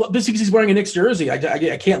don't like this because he's wearing a Knicks jersey.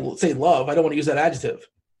 I can't say love. I don't want to use that adjective.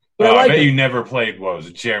 But I bet you never played, what was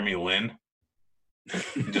it, Jeremy Lin?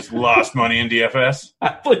 You just lost money in DFS? I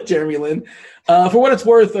played Jeremy Lin. For what it's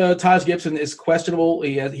worth, Taj Gibson is questionable.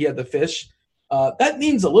 He had the fish. That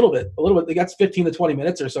means a little bit. They got 15 to 20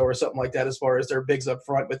 minutes or so or something like that as far as their bigs up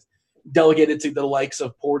front with delegated to the likes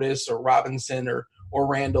of Portis or Robinson or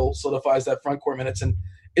Randall solidifies that front court minutes. And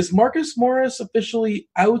is Marcus Morris officially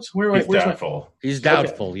out? He's doubtful. He's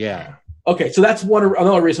doubtful, yeah. Okay, so that's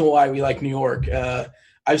another reason why we like New York.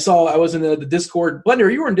 I was in the Discord. Blender,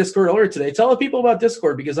 you were in Discord earlier today. Tell the people about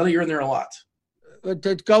Discord because I know you're in there a lot.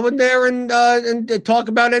 Go in there and talk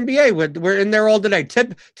about NBA. We're in there all day.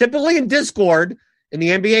 Typically in Discord, in the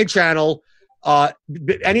NBA channel,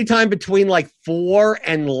 anytime between like 4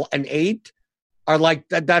 and 8 are like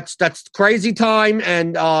that's crazy time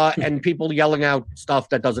and people yelling out stuff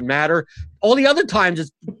that doesn't matter. All the other times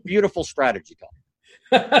it's beautiful strategy talk.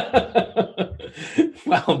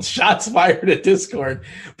 Well, shots fired at Discord.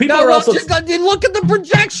 People are also look at the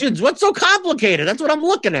projections. What's so complicated? That's what I'm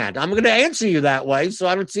looking at. I'm going to answer you that way, so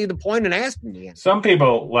I don't see the point in asking you. Some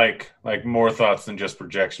people like more thoughts than just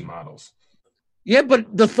projection models. Yeah, but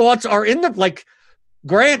the thoughts are in the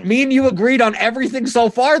Grant. Me and you agreed on everything so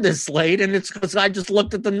far this slate, and it's because I just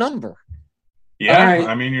looked at the number. Yeah, right.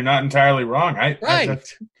 I mean, you're not entirely wrong. Right.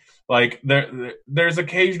 There's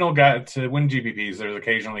occasional guys to win GPPs. There's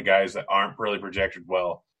occasionally guys that aren't really projected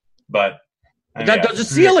well, but does a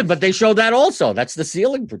ceiling. But they show that also. That's the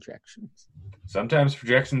ceiling projections. Sometimes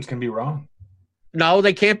projections can be wrong. No,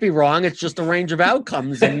 they can't be wrong. It's just a range of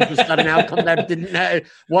outcomes, and you just got an outcome that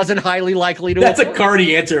wasn't highly likely to. That's a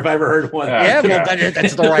Cardi answer if I ever heard one. Well,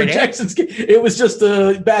 that's the right answer. It was just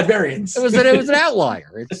a bad variance. It was an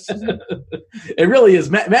outlier. It really is.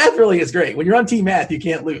 Math really is great. When you're on team math, you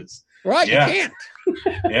can't lose. Right, yeah. You can't.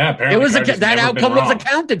 Yeah, apparently that outcome was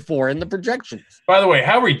accounted for in the projections. By the way,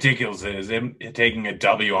 how ridiculous it is him taking a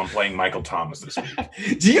W on playing Michael Thomas this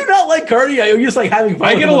week. Do you not like Cardi? I'm just having fun.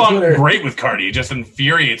 I get along great with Cardi. It just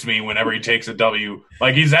infuriates me whenever he takes a W.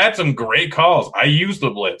 He's had some great calls. I use the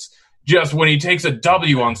blitz. Just when he takes a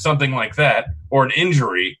W on something like that or an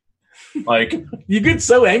injury, you get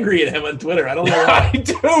so angry at him on Twitter. I don't know why. I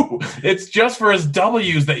do. It's just for his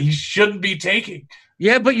W's that he shouldn't be taking.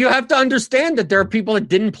 Yeah, but you have to understand that there are people that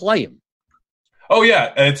didn't play him. Oh,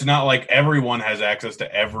 yeah. It's not like everyone has access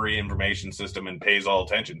to every information system and pays all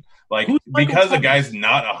attention. Because a guy's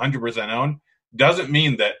not 100% owned doesn't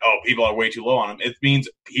mean that, people are way too low on him. It means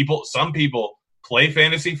some people play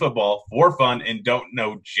fantasy football for fun and don't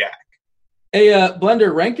know jack. Hey,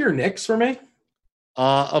 Blender, rank your Knicks for me.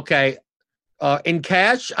 Okay. In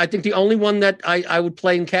cash, I think the only one that I would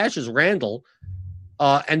play in cash is Randall.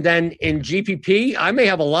 And then in GPP, I may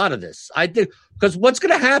have a lot of this. I think because what's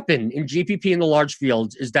going to happen in GPP in the large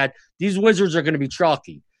fields is that these Wizards are going to be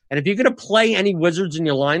chalky. And if you're going to play any Wizards in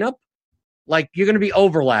your lineup, you're going to be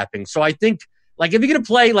overlapping. So I think if you're going to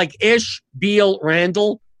play Ish, Beal,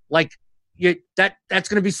 Randall, that's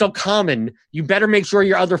going to be so common. You better make sure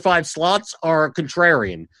your other 5 slots are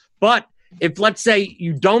contrarian. But if let's say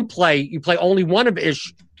you play only one of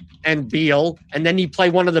Ish and Beal, and then you play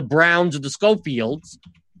one of the Browns or the Schofields,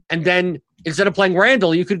 and then instead of playing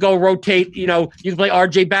Randall, you could go rotate, you could play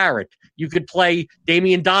RJ Barrett. You could play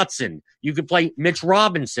Damian Dotson. You could play Mitch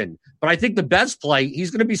Robinson. But I think the best play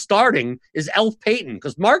he's going to be starting is Elf Payton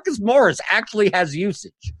because Marcus Morris actually has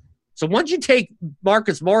usage. So once you take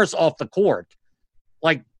Marcus Morris off the court,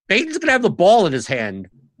 like Payton's going to have the ball in his hand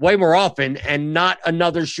way more often and not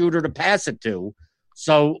another shooter to pass it to.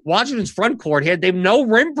 So Washington's front court they have no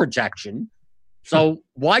rim projection. So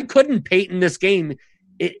why couldn't Payton this game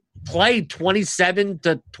play 27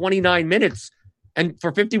 to 29 minutes and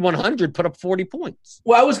for 5,100 put up 40 points?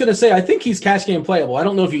 Well, I was going to say, I think he's cash game playable. I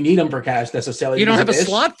don't know if you need him for cash necessarily. You don't have a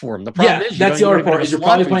slot for him. The problem is that's the other part is you're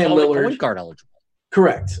probably playing Lillard. Point guard eligible.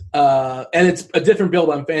 Correct. And it's a different build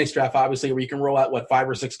on fantasy draft, obviously, where you can roll out, 5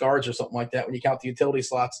 or 6 guards or something like that when you count the utility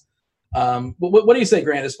slots. What do you say,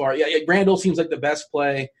 Grant, as far? Yeah, Randall seems like the best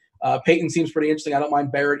play. Payton seems pretty interesting. I don't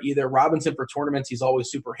mind Barrett either. Robinson for tournaments, he's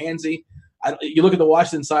always super handsy. You look at the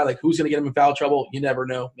Washington side, like who's going to get him in foul trouble? You never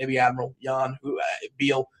know. Maybe Admiral, Jan,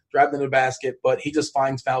 Beal, drive them to the basket, but he just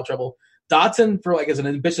finds foul trouble. Dotson, for as an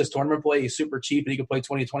ambitious tournament play, he's super cheap and he can play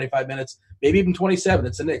 20, 25 minutes, maybe even 27.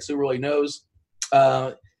 It's the Knicks. Who really knows?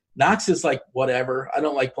 Knox is whatever. I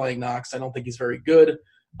don't like playing Knox. I don't think he's very good.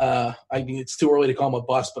 I mean, it's too early to call him a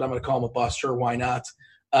bust, but I'm going to call him a bust. Sure, why not?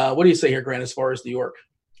 What do you say here, Grant, as far as New York?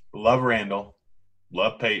 Love Randall.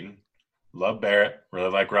 Love Payton. Love Barrett. Really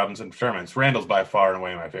like Robinson for tournaments. Randall's by far and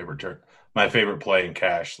away my favorite play in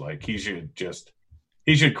cash. He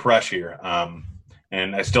should crush here.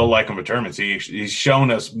 And I still like him for tournaments. He's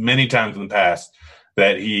shown us many times in the past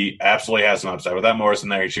that he absolutely has some upside. With that Morris in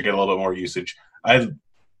there, he should get a little bit more usage.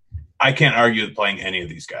 I can't argue with playing any of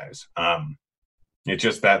these guys. It's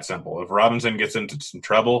just that simple. If Robinson gets into some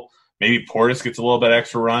trouble, maybe Portis gets a little bit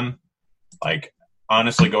extra run.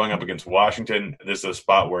 Honestly, going up against Washington, this is a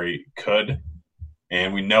spot where he could.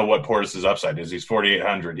 And we know what Portis' upside is. He's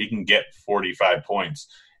 4,800. He can get 45 points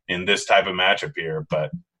in this type of matchup here.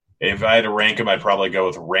 But if I had to rank him, I'd probably go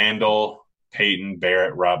with Randall, Payton,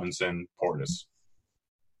 Barrett, Robinson, Portis.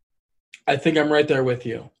 I think I'm right there with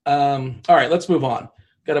you. All right, let's move on.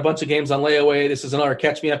 Got a bunch of games on layaway. This is another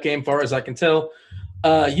catch-me-up game, far as I can tell.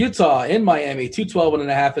 Utah in Miami,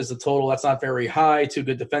 212.5 is the total. That's not very high. Two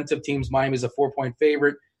good defensive teams. Miami's a 4-point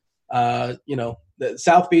favorite. The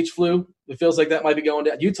South Beach flu, it feels like that might be going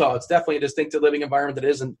down. Utah, it's definitely a distinctive living environment that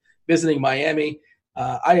isn't visiting Miami.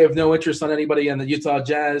 I have no interest on anybody in the Utah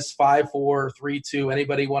Jazz. 5-4, 3-2.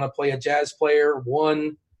 Anybody want to play a Jazz player?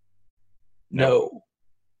 1? No.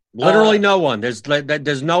 Literally no one. There's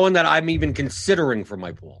no one that I'm even considering for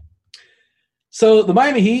my pool. So the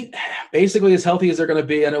Miami Heat, basically as healthy as they're going to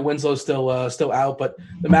be. I know Winslow's still out, but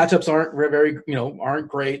the matchups aren't very, aren't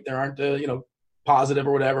great. They aren't, positive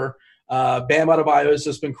or whatever. Bam Adebayo has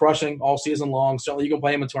just been crushing all season long. Certainly you can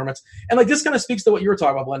play him in tournaments. And this kind of speaks to what you were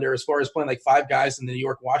talking about, Blender, as far as playing 5 guys in the New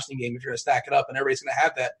York-Washington game if you're going to stack it up and everybody's going to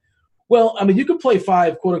have that. Well, I mean, you could play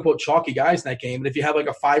 5 quote-unquote chalky guys in that game, and if you have a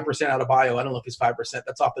 5% Adebayo, I don't know if he's 5%.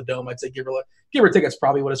 That's off the dome. I'd say give or take that's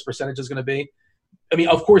probably what his percentage is going to be. I mean,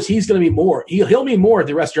 of course, he's going to be more. He'll be more at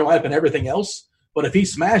the rest of your lineup and everything else. But if he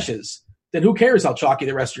smashes, then who cares how chalky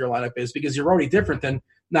the rest of your lineup is because you're already different than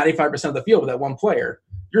 95% of the field with that one player.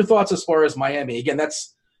 Your thoughts as far as Miami? Again,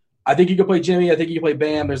 I think you could play Jimmy. I think you could play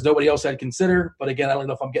Bam. There's nobody else I'd consider. But again, I don't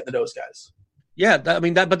know if I'm getting to those guys. Yeah,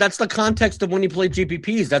 but that's the context of when you play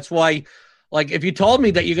GPPs. That's why, if you told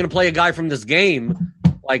me that you're going to play a guy from this game,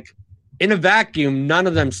 in a vacuum, none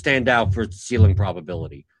of them stand out for ceiling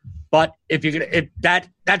probability. But if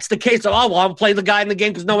that's the case, I'll play the guy in the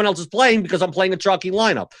game because no one else is playing because I'm playing a chalky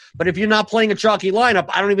lineup. But if you're not playing a chalky lineup,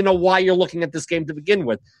 I don't even know why you're looking at this game to begin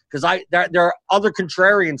with because there are other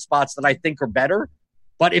contrarian spots that I think are better.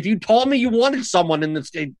 But if you told me you wanted someone in this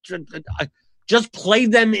game, just play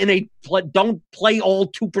them don't play all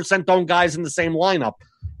 2% owned guys in the same lineup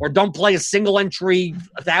or don't play a single entry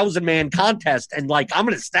 1,000-man contest and I'm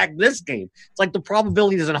going to stack this game. It's the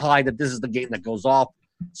probability isn't high that this is the game that goes off.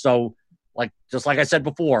 So, just like I said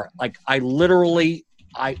before, I literally,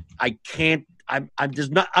 I can't, I'm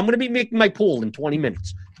just not, I'm going to be making my pool in 20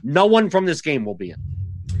 minutes. No one from this game will be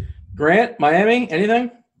in. Grant, Miami,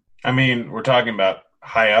 anything? I mean, we're talking about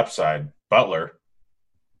high upside. Butler.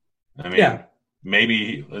 I mean,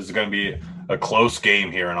 maybe this is going to be a close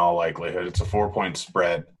game here in all likelihood. It's a 4-point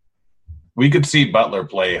spread. We could see Butler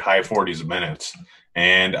play high 40s minutes.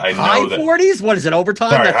 And I know high 40s? What is it,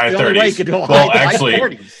 overtime? Sorry, That's high the only 30s. way you could go high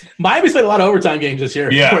 40s. Miami's played a lot of overtime games this year.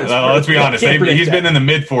 Yeah, let's be honest. He's been in the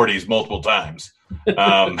mid-40s multiple times.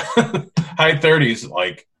 High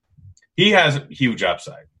 30s, he has huge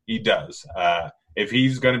upside. He does. If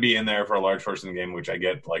he's going to be in there for a large portion of the game, which I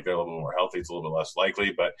get, like they're a little bit more healthy, it's a little bit less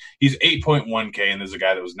likely, but he's 8.1K, and there's a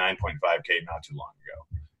guy that was 9.5K not too long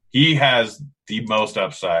ago. He has the most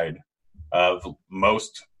upside of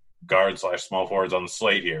most guards / small forwards on the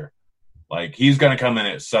slate here. Like, he's going to come in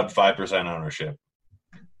at sub 5% ownership.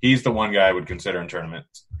 He's the one guy I would consider in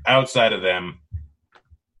tournaments. Outside of them,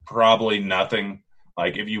 probably nothing.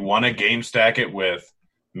 Like, if you want to game stack it with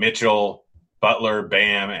Mitchell, Butler,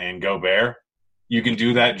 Bam, and Gobert, you can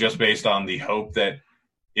do that just based on the hope that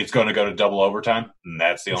it's going to go to double overtime, and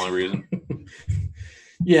that's the only reason.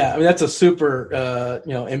 Yeah, I mean, that's a super,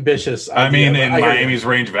 ambitious idea. I mean, in Miami's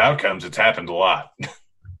range of outcomes, it's happened a lot.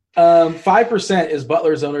 5% is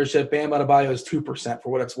Butler's ownership. Bam Adebayo is 2% for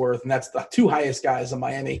what it's worth, and that's the two highest guys in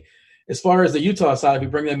Miami. As far as the Utah side, if you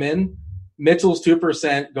bring them in, Mitchell's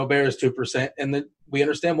 2%, Gobert is 2%, and then we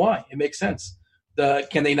understand why. It makes sense.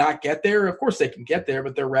 Can they not get there? Of course they can get there,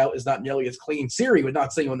 but their route is not nearly as clean. Siri would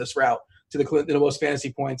not send you on this route to the most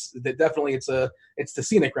fantasy points. Definitely, it's the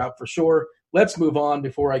scenic route for sure. Let's move on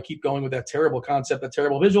before I keep going with that terrible concept, that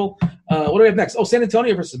terrible visual. What do we have next? Oh, San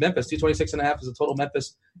Antonio versus Memphis. 226.5 is a total.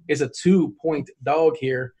 Memphis is a 2-point dog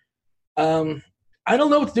here. I don't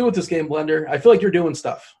know what to do with this game, Blender. I feel like you're doing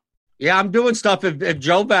stuff. Yeah, I'm doing stuff. If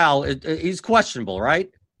Joe Val, he's questionable, right?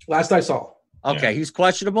 Last I saw. Okay, Yeah. He's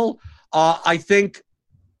questionable. I think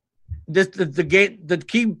the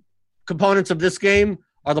key components of this game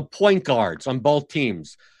are the point guards on both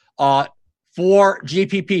teams. 4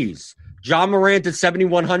 GPPs. John Morant at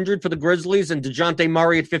 7,100 for the Grizzlies and DeJounte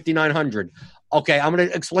Murray at 5,900. Okay, I'm going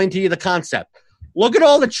to explain to you the concept. Look at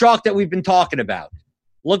all the chalk that we've been talking about.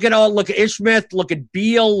 Look at Ishmith, look at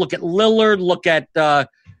Beal, look at Lillard, look at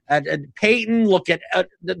Peyton,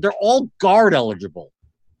 they're all guard eligible.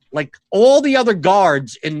 Like, all the other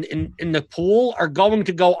guards in the pool are going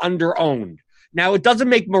to go under-owned. Now, it doesn't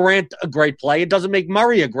make Morant a great play. It doesn't make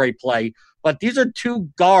Murray a great play. But these are two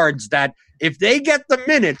guards that, if they get the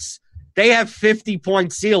minutes, they have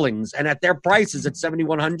 50-point ceilings. And at their prices at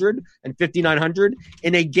 7,100 and 5,900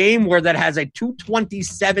 in a game where that has a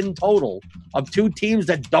 227 total of two teams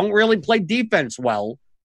that don't really play defense well.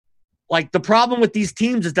 Like, the problem with these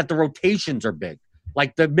teams is that the rotations are big.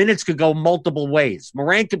 Like, the minutes could go multiple ways.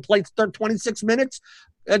 Morant could play 26 minutes.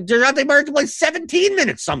 DeJounte Murray could play 17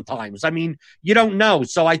 minutes sometimes. I mean, you don't know.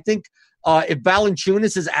 So I think if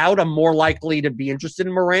Valanciunas is out, I'm more likely to be interested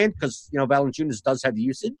in Morant because, Valanciunas does have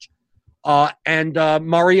usage. And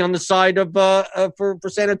Murray on the side of for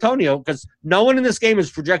San Antonio, because no one in this game is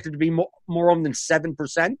projected to be more than 7%.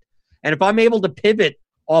 And if I'm able to pivot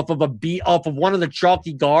off of one of the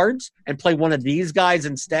chalky guards and play one of these guys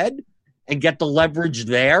instead, and get the leverage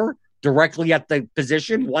there directly at the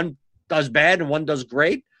position. One does bad and one does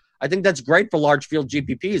great. I think that's great for large field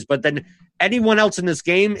GPPs. But then anyone else in this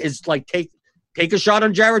game is like, take a shot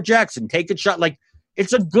on Jarrett Jackson. Take a shot. Like,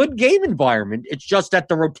 it's a good game environment. It's just that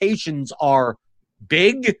the rotations are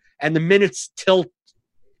big and the minutes tilt,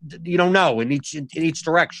 you don't know, in each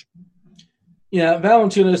direction. Yeah,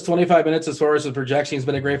 Valanciunas, 25 minutes as far as the projection. He's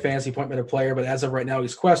been a great fantasy point minute player, but as of right now,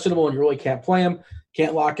 he's questionable, and you really can't play him,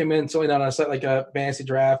 can't lock him in. Certainly not on a site like a Fantasy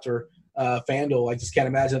Draft or FanDuel. I just can't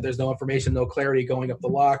imagine that there's no information, no clarity going up the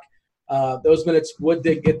lock. Those minutes would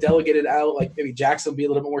get delegated out. Like, maybe Jackson would be a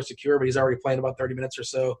little bit more secure, but he's already playing about 30 minutes or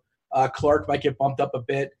so. Clark might get bumped up a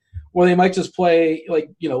bit. Or they might just play,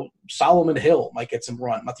 Solomon Hill might get some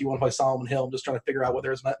run. Not that you want to play Solomon Hill. I'm just trying to figure out where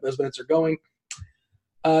those minutes are going.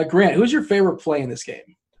 Grant, who's your favorite play in this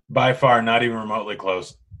game? By far, not even remotely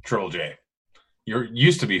close, Triple J. You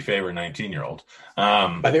used to be favorite 19-year-old.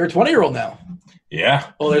 My favorite 20-year-old now.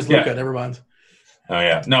 Yeah. Oh, there's Luka. Never mind. Oh,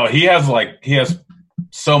 yeah. No, he has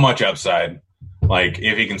so much upside. Like,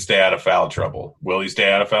 if he can stay out of foul trouble. Will he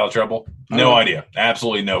stay out of foul trouble? No idea.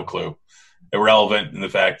 Absolutely no clue. Irrelevant in the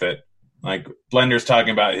fact that, like, Blender's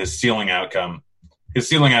talking about his ceiling outcome. His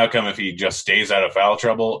ceiling outcome, if he just stays out of foul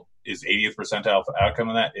trouble, his 80th percentile outcome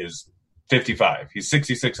of that is 55. He's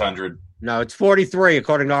 6,600. No, it's 43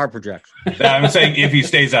 according to our projection. I'm saying if he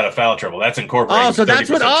stays out of foul trouble, that's incorporating. Oh, so that's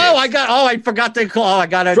what. I forgot to call. I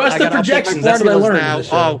got to trust the projections. That's what I learned now.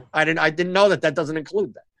 Oh, I didn't know that doesn't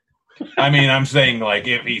include that. I mean, I'm saying, like,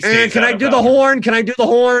 if he stays. And can I do the horn? Can I do the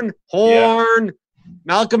horn? Horn. Yeah.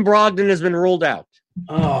 Malcolm Brogdon has been ruled out.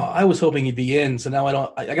 Oh, I was hoping he'd be in. So now I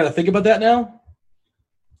don't. I got to think about that now.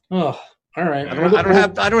 Oh. All right.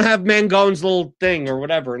 I don't have Mangone's little thing or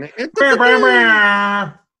whatever.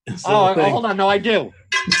 Hold on. No, I do.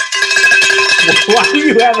 Why do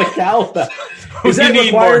you have a cowbell? Is that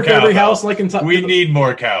required for every house? Like we need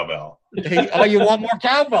more cowbell. Oh, you want more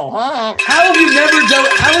cowbell, huh? How have you never done?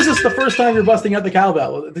 How is this the first time you're busting out the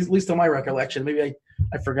cowbell? At least in my recollection. Maybe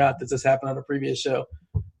I forgot that this happened on a previous show.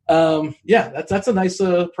 That's a nice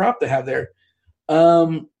prop to have there.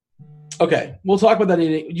 Okay, we'll talk about that.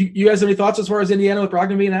 You guys have any thoughts as far as Indiana with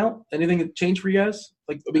Brogdon being out? Anything change for you guys?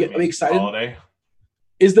 Like, are we excited? Holiday.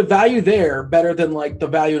 Is the value there better than like the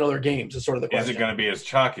value in other games? Is sort of the question. Is it going to be as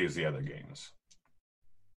chalky as the other games?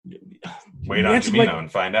 Wait on Jamino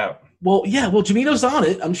and find out. Well, Jamino's on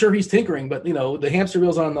it. I'm sure he's tinkering, but the hamster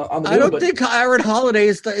wheel's on the. I don't think Aaron Holiday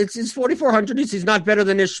is. It's 4,400. He's not better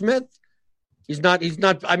than Ish Smith. He's not.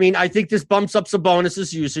 I mean, I think this bumps up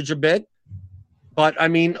Sabonis' usage a bit. But, I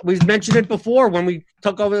mean, we've mentioned it before when we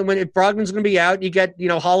took over. If Brogdon's going to be out, you get,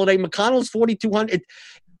 Holiday. McConnell's 4,200.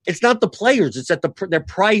 It's not the players. It's that they're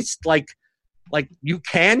priced like you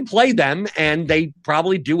can play them, and they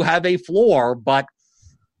probably do have a floor. But,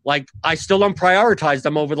 I still don't prioritize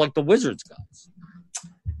them over, the Wizards guys.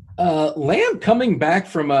 Lamb coming back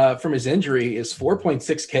from his injury is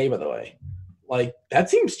 4.6K, by the way. That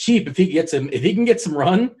seems cheap if he can get some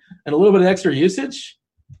run and a little bit of extra usage.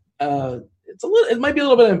 It might be a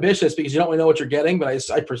little bit ambitious because you don't really know what you're getting,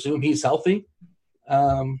 but I presume he's healthy.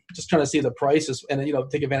 Just trying to see the prices and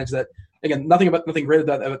take advantage of that. Again, nothing great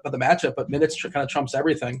about the matchup, but minutes kind of trumps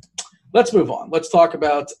everything. Let's move on. Let's talk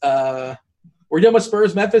about. We're done with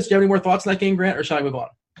Spurs Memphis. Do you have any more thoughts on that game, Grant, or shall I move on?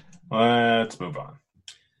 Let's move on.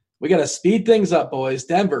 We got to speed things up, boys.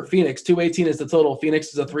 Denver, Phoenix, 218 is the total.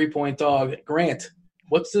 Phoenix is a 3-point dog. Grant,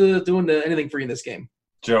 what's doing anything for you in this game?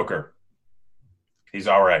 Joker. He's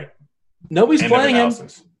all right. Nobody's playing him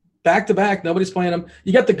back-to-back. Nobody's playing him.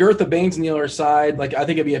 You got the girth of Baines on the other side. I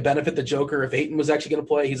think it'd be a benefit to Joker if Ayton was actually going to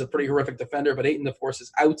play. He's a pretty horrific defender, but Ayton, of course,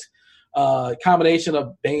 is out. Combination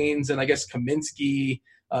of Baines and, I guess, Kaminsky,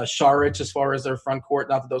 Saric as far as their front court.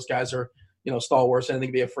 Not that those guys are, stalwarts, anything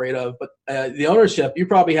to be afraid of. But the ownership, you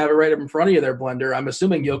probably have it right up in front of you there, Blender. I'm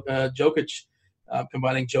assuming Jokic,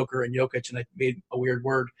 combining Joker and Jokic, and I made a weird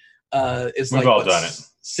word, is We've all done it.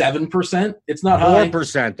 7%. It's not high.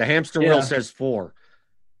 4%. The hamster wheel says 4.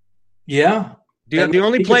 Yeah. The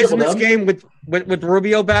only place in this game with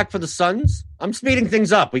Rubio back for the Suns, I'm speeding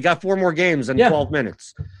things up. We got 4 more games in 12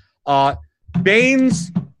 minutes.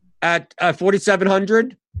 Baines at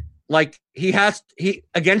 4,700, he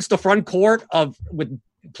against the front court with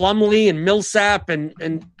Plumlee and Millsap,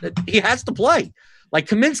 and he has to play.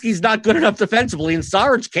 Kaminsky's not good enough defensively, and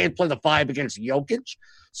Saric can't play the 5 against Jokic.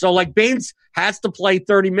 So, Baines has to play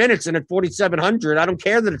 30 minutes, and at 4,700, I don't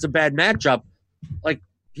care that it's a bad matchup.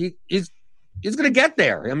 He's going to get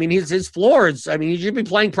there. I mean, his floor is. I mean, he should be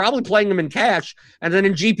probably playing him in cash, and then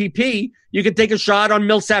in GPP, you could take a shot on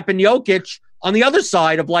Millsap and Jokic on the other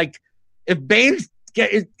side of if Baines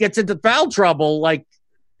gets into foul trouble,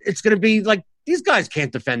 it's going to be these guys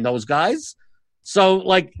can't defend those guys. So,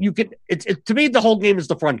 you could to me, the whole game is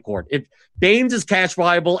the front court. If Baines is cash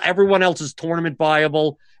viable, everyone else is tournament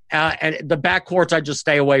viable, and the backcourts I just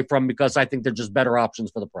stay away from because I think they're just better options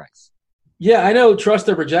for the price. Yeah, I know trust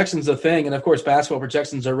their projections a thing, and of course, basketball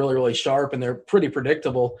projections are really, really sharp and they're pretty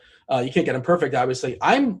predictable. You can't get them perfect, obviously.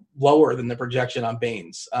 I'm lower than the projection on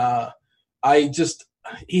Baines.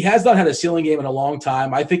 He has not had a ceiling game in a long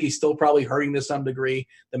time. I think he's still probably hurting to some degree.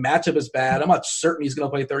 The matchup is bad. I'm not certain he's going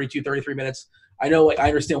to play 32, 33 minutes. I know, I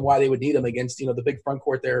understand why they would need him against, the big front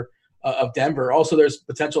court there of Denver. Also, there's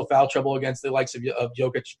potential foul trouble against the likes of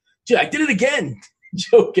Jokic. Gee, I did it again,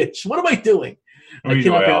 Jokic. What am I doing? We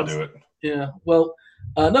all do it. Yeah. Well,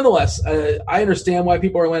 nonetheless, I understand why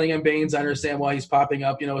people are landing on Baines. I understand why he's popping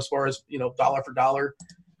up, as far as, dollar for dollar.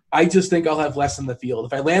 I just think I'll have less in the field.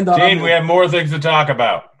 If I land on Gene, we have more things to talk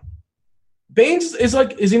about. Baines is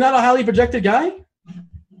he not a highly projected guy?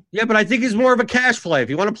 Yeah, but I think he's more of a cash play. If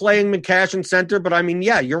you want to play him in cash and center, but I mean,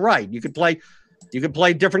 yeah, you're right. You could play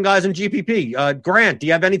different guys in GPP. Grant, do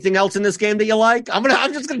you have anything else in this game that you like? I'm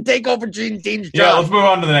just gonna take over Dean's job. Yeah, let's move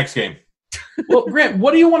on to the next game. Well, Grant,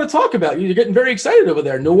 what do you want to talk about? You're getting very excited over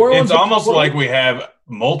there. New Orleans. It's almost like we have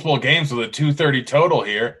multiple games with a 230 total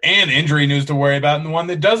here and injury news to worry about in the one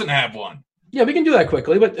that doesn't have one. Yeah, we can do that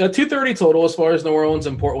quickly. But 230 total as far as New Orleans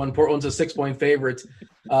and Portland. Portland's a 6-point favorite.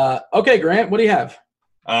 Okay, Grant, what do you have?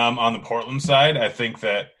 On the Portland side, I think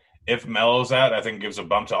that if Melo's out, I think it gives a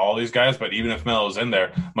bump to all these guys. But even if Melo's in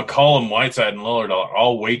there, McCollum, Whiteside, and Lillard are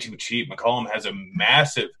all way too cheap. McCollum has a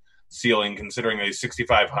massive ceiling considering that he's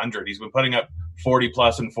 6,500. He's been putting up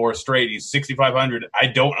 40-plus in 4 straight. He's 6,500. I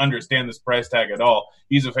don't understand this price tag at all.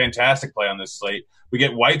 He's a fantastic play on this slate. We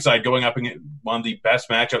get Whiteside going up against one of the best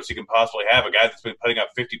matchups you can possibly have, a guy that's been putting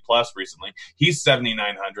up 50-plus recently. He's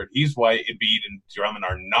 7,900. He's why Embiid and Drummond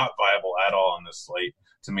are not viable at all on this slate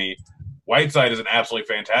to me. Whiteside is an absolutely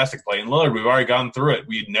fantastic play. And Lillard, we've already gone through it.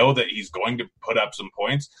 We know that he's going to put up some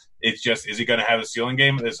points. It's just, is he going to have a ceiling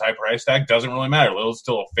game at this high price tag? Doesn't really matter. Lillard's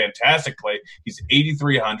still a fantastic play. He's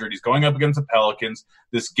 8,300. He's going up against the Pelicans.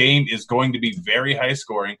 This game is going to be very high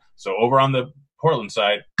scoring. So over on the Portland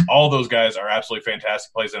side, all those guys are absolutely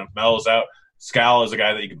fantastic plays. And if Mel is out, Scala is a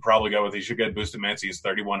guy that you can probably go with. He should get boosted Mancy. He's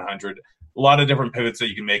 3,100. A lot of different pivots that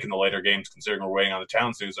you can make in the later games, considering we're waiting on the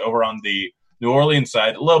Towns news. Over on the New Orleans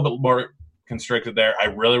side, a little bit more constricted there. I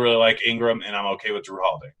really, really like Ingram, and I'm okay with Jrue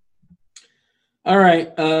Holiday. All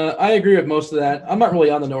right. I agree with most of that. I'm not really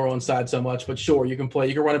on the New Orleans side so much, but sure, you can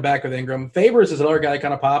run it back with Ingram. Favors is another guy that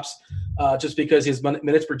kind of pops just because his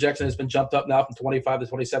minutes projection has been jumped up now from 25 to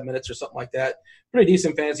 27 minutes or something like that. Pretty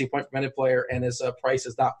decent fantasy point per minute player, and his price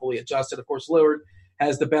is not fully adjusted. Of course, Lillard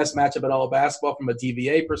has the best matchup in all of basketball from a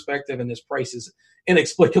DVA perspective, and his price is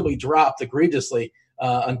inexplicably dropped egregiously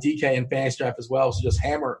on DK and Fantasy Draft as well. So just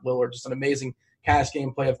hammer Lillard. Just an amazing cash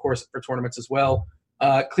game play, of course, for tournaments as well.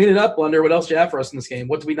 Clean it up, Blender. What else do you have for us in this game?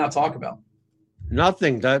 What did we not talk about?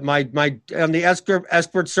 Nothing. My on the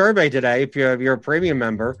expert survey today, if you're a premium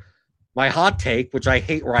member, my hot take, which I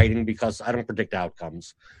hate writing because I don't predict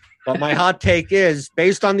outcomes, but my hot take is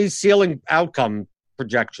based on these ceiling outcome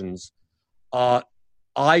projections.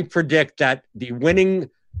 I predict that the winning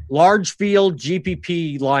large field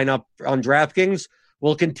GPP lineup on DraftKings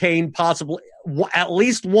will contain possibly at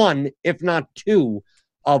least one, if not two,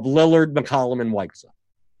 of Lillard, McCollum, and Whiteside.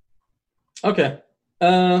 Okay.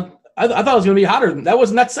 I thought it was going to be hotter than that.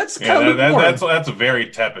 That's kind of lukewarm. That's a very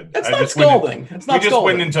tepid. That's not scalding. We just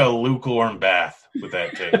went into a lukewarm bath with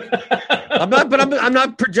that take. I'm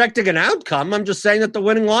not projecting an outcome. I'm just saying that the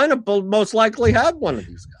winning lineup will most likely have one of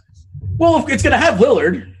these guys. Well, it's going to have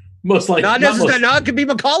Lillard, most likely. Not necessarily. No, it could be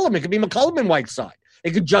McCollum. It could be McCollum and Whiteside.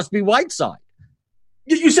 It could just be Whiteside.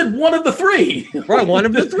 You said one of the three. Right, one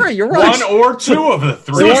of the three. You're right. One or two of the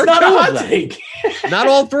three. So it's not a hot take. Not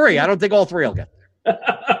all three. I don't think all three will get there.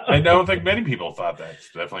 I don't think many people thought that.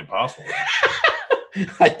 It's definitely possible.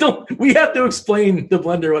 We have to explain the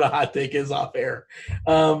Blender what a hot take is off air.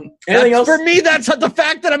 Anything else? For me, that's the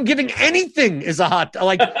fact that I'm giving anything is a hot.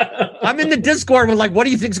 Like, I'm in the Discord with what do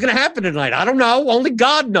you think is going to happen tonight? I don't know. Only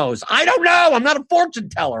God knows. I don't know. I'm not a fortune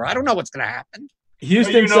teller. I don't know what's going to happen.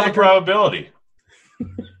 Houston, the probability.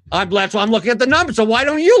 That's why I'm looking at the numbers. So why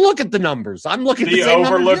don't you look at the numbers? I'm looking at the same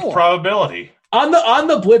overlooked probability. On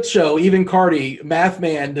the Blitz show, even Cardi, math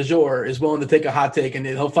man du jour, is willing to take a hot take, and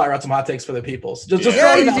he'll fire out some hot takes for the people. So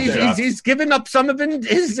he's giving up some of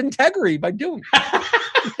his integrity by doing it.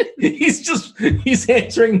 He's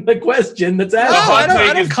answering the question that's asked. The hot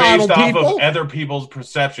take is based off people. of other people's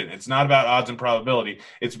perception. It's not about odds and probability.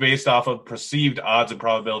 It's based off of perceived odds and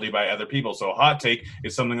probability by other people. So a hot take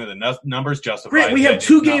is something that the numbers justify. Grant, we have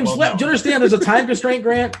 2 games left. Do you understand there's a time constraint,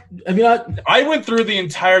 Grant? Have you not? I went through the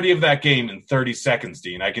entirety of that game in 30 seconds,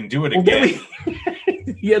 Dean. I can do it again.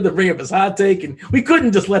 He had to bring up his hot take, and we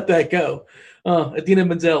couldn't just let that go. Adina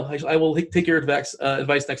Menzel, I will take your advice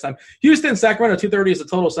next time. Houston, Sacramento, 230 is the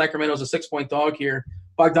total. Sacramento's a 6-point dog here.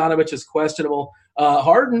 Bogdanovich is questionable.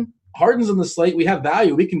 Harden's in the slate. We have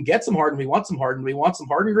value. We can get some Harden. We want some Harden. We want some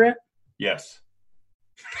Harden, Grant? Yes.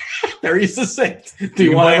 Very succinct. Do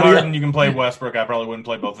you want to play Harden? You can play Westbrook. I probably wouldn't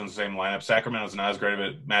play both in the same lineup. Sacramento's not as great of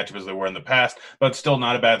a matchup as they were in the past, but still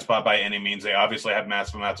not a bad spot by any means. They obviously have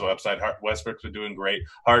massive amounts of upside. Westbrook's been doing great.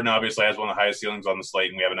 Harden obviously has one of the highest ceilings on the slate,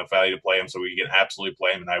 and we have enough value to play him, so we can absolutely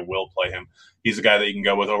play him, and I will play him. He's a guy that you can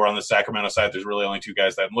go with. Over on the Sacramento side, there's really only 2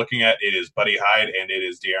 guys that I'm looking at. It is Buddy Hyde and it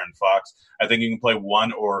is De'Aaron Fox. I think you can play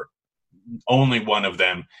one or only one of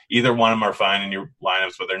them. Either one of them are fine in your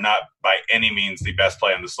lineups, but they're not by any means the best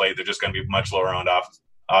play on the slate. They're just going to be much lower owned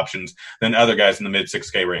options than other guys in the mid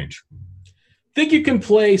 6K range. Think you can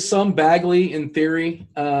play some Bagley in theory.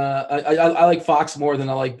 I like Fox more than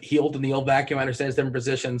I like Hield in the old vacuum. I understand it's different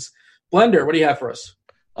positions. Blender, what do you have for us?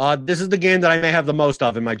 This is the game that I may have the most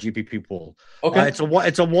of in my GPP pool. Okay, it's a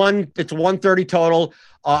 130 total.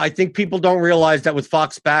 I think people don't realize that with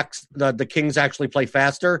Fox back, the Kings actually play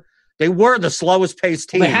faster. They were the slowest paced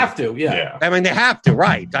team. Well, they have to, yeah. I mean, they have to,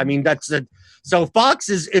 right? I mean, that's it. So Fox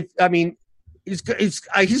is,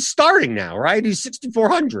 he's starting now, right? He's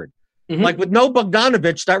 6,400. Mm-hmm. Like with no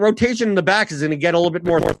Bogdanovich, that rotation in the back is going to get a little bit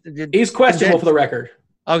more. He's questionable for the record.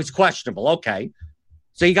 Oh, he's questionable. Okay.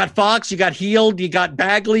 So you got Fox, you got Hield, you got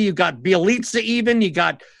Bagley, you got Bielitsa even, you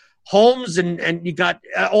got Holmes, and you got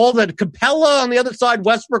all the Capella on the other side,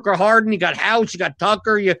 Westbrook or Harden, you got House, you got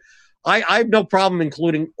Tucker, I have no problem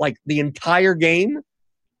including like the entire game.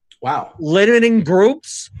 Wow. Limiting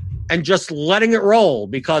groups and just letting it roll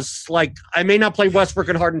because, like, I may not play Westbrook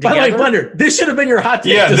and Harden together. By the way, Blender, this should have been your hot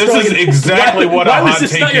take. Yeah, this is exactly what a hot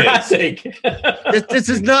take not your hot take? This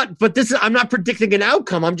is not, but this is, I'm not predicting an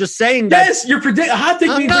outcome. I'm just saying that. Yes, you're predicting. A hot take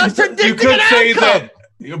I'm means not predicting You could an say outcome. that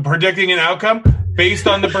you're predicting an outcome based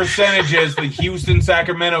on the percentages. The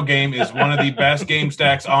Houston-Sacramento game is one of the best game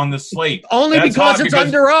stacks on the slate. Only That's because hot it's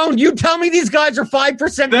under-owned. You tell me these guys are 5%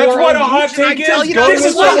 That's more what a owned hot each, and I take tell is. you Go this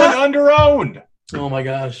with is what someone under-owned. Oh, my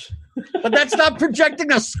gosh. But that's not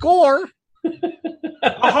projecting a score.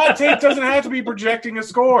 A hot take doesn't have to be projecting a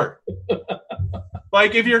score.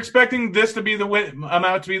 Like, if you're expecting this to be the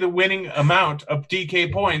winning amount of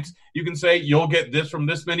DK points, you can say you'll get this from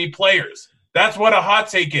this many players. That's what a hot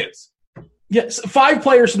take is. Yes, 5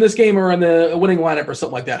 players from this game are in the winning lineup or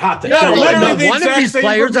something like that. Hot take. No, literally I'm the not one of exact these same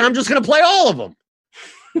players, group. and I'm just going to play all of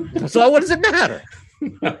them. So what does it matter?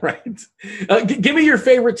 All right. Give me your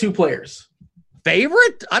favorite 2 players.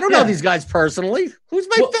 Favorite? I don't know these guys personally. Who's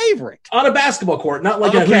my favorite? On a basketball court, not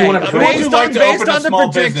like who Okay, you want to Who would you like to based open a on the small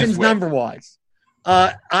business projections with? number wise.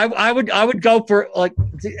 I would go for, like,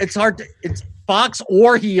 it's hard to, it's Fox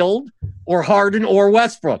or Hield or Harden or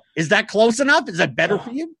Westbrook. Is that close enough? Is that better for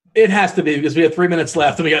you? It has to be because we have 3 minutes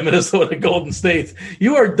left and we got Minnesota Golden State.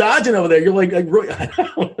 You are dodging over there. You're like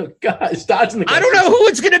gosh, dodging the. I don't know who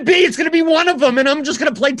it's going to be. It's going to be one of them, and I'm just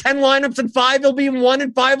going to play 10 lineups, and 5 will be in one,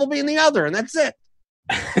 and 5 will be in the other, and that's it.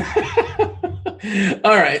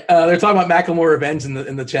 All right. They're talking about Macklemore revenge in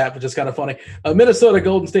the chat, which is kind of funny. Minnesota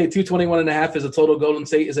Golden State 221.5 is a total. Golden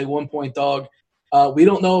State is a 1-point dog. We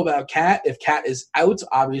don't know about Cat. If Cat is out,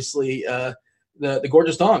 obviously the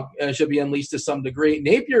gorgeous dog should be unleashed to some degree.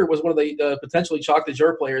 Napier was one of the potentially chalk de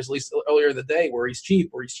jour players, at least earlier in the day, where he's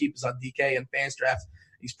cheap is on DK and Fans Draft.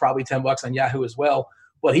 He's probably $10 on Yahoo as well.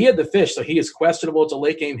 But he had the fish, so he is questionable. It's a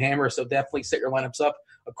late game hammer, so definitely set your lineups up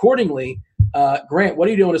accordingly. Grant, what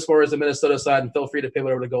are you doing as far as the Minnesota side? And feel free to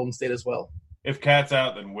pivot over to Golden State as well. If Cat's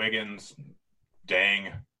out, then Wiggins,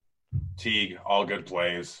 Dang, Teague, all good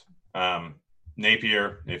plays.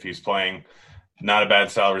 Napier, if he's playing, not a bad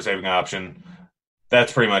salary saving option.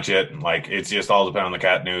 That's pretty much it. Like, it's just all dependent on the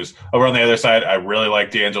Cat news. Over on the other side, I really like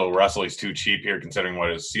D'Angelo Russell. He's too cheap here considering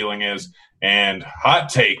what his ceiling is. And hot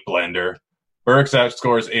take, Blender, Burks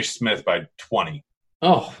outscores Ish Smith by 20.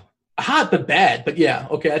 Oh, hot but bad. But yeah,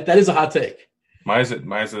 okay, that is a hot take. Why is it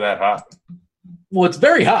that hot? Well, it's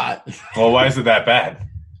very hot. Well, why is it that bad?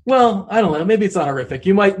 Well, I don't know. Maybe it's not horrific.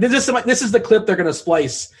 You might. This is the clip they're going to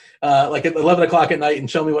splice like at 11 o'clock at night and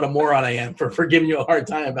show me what a moron I am for giving you a hard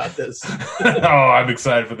time about this. Oh, I'm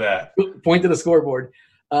excited for that. Point to the scoreboard.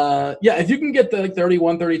 Yeah, if you can get the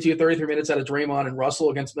 31, 32, 33 minutes out of Draymond and Russell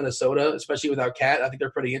against Minnesota, especially without Cat, I think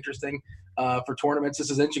they're pretty interesting for tournaments. This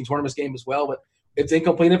is an interesting tournaments game as well, but it's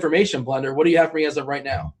incomplete information, Blender. What do you have for me as of right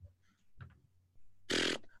now?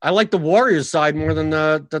 I like the Warriors side more than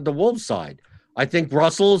the Wolves side. I think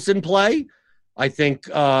Russell's in play. I think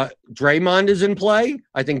Draymond is in play.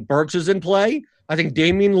 I think Burks is in play. I think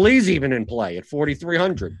Damian Lee's even in play at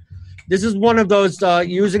 4,300. This is one of those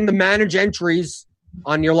using the manage entries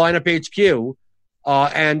on your lineup HQ,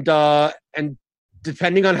 and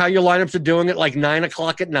depending on how your lineups are doing at like 9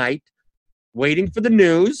 o'clock at night, waiting for the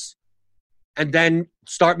news, and then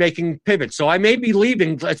start making pivots. So I may be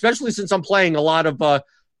leaving, especially since I'm playing a lot of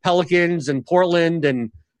Pelicans and Portland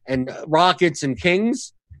and Rockets and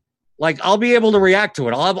Kings. Like, I'll be able to react to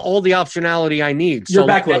it. I'll have all the optionality I need. You're so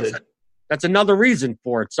backloaded. That's another reason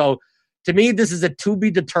for it. So to me, this is a to be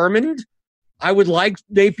determined. I would like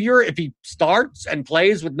Napier if he starts and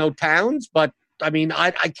plays with no Towns, but I mean,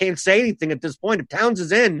 I can't say anything at this point. If Towns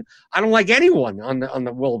is in, I don't like anyone on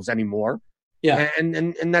the Wolves anymore. Yeah,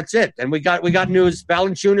 and that's it. And we got news.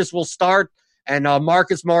 Valanciunas will start, and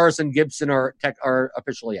Marcus Morris and Gibson are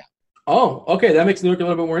officially out. Oh, okay. That makes New York a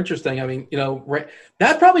little bit more interesting. I mean,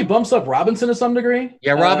 that probably bumps up Robinson to some degree.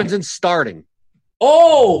 Yeah, Robinson's starting.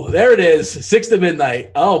 Oh, there it is. 6 to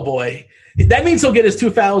midnight. Oh, boy. That means he'll get his 2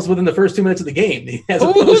 fouls within the first 2 minutes of the game.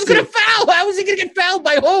 Who's going to foul? How is he going to get fouled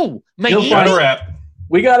by who?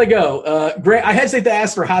 We got to go. Grant, I hesitate to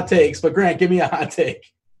ask for hot takes, but Grant, give me a hot take.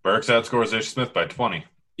 Burks outscores Ish Smith by 20.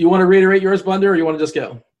 You want to reiterate yours, Blender, or you want to just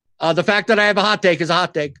go? The fact that I have a hot take is a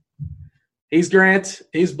hot take. He's Grant.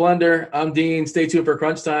 He's Blender. I'm Dean. Stay tuned for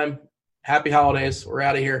Crunch Time. Happy holidays. We're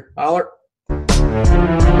out of here. Holler.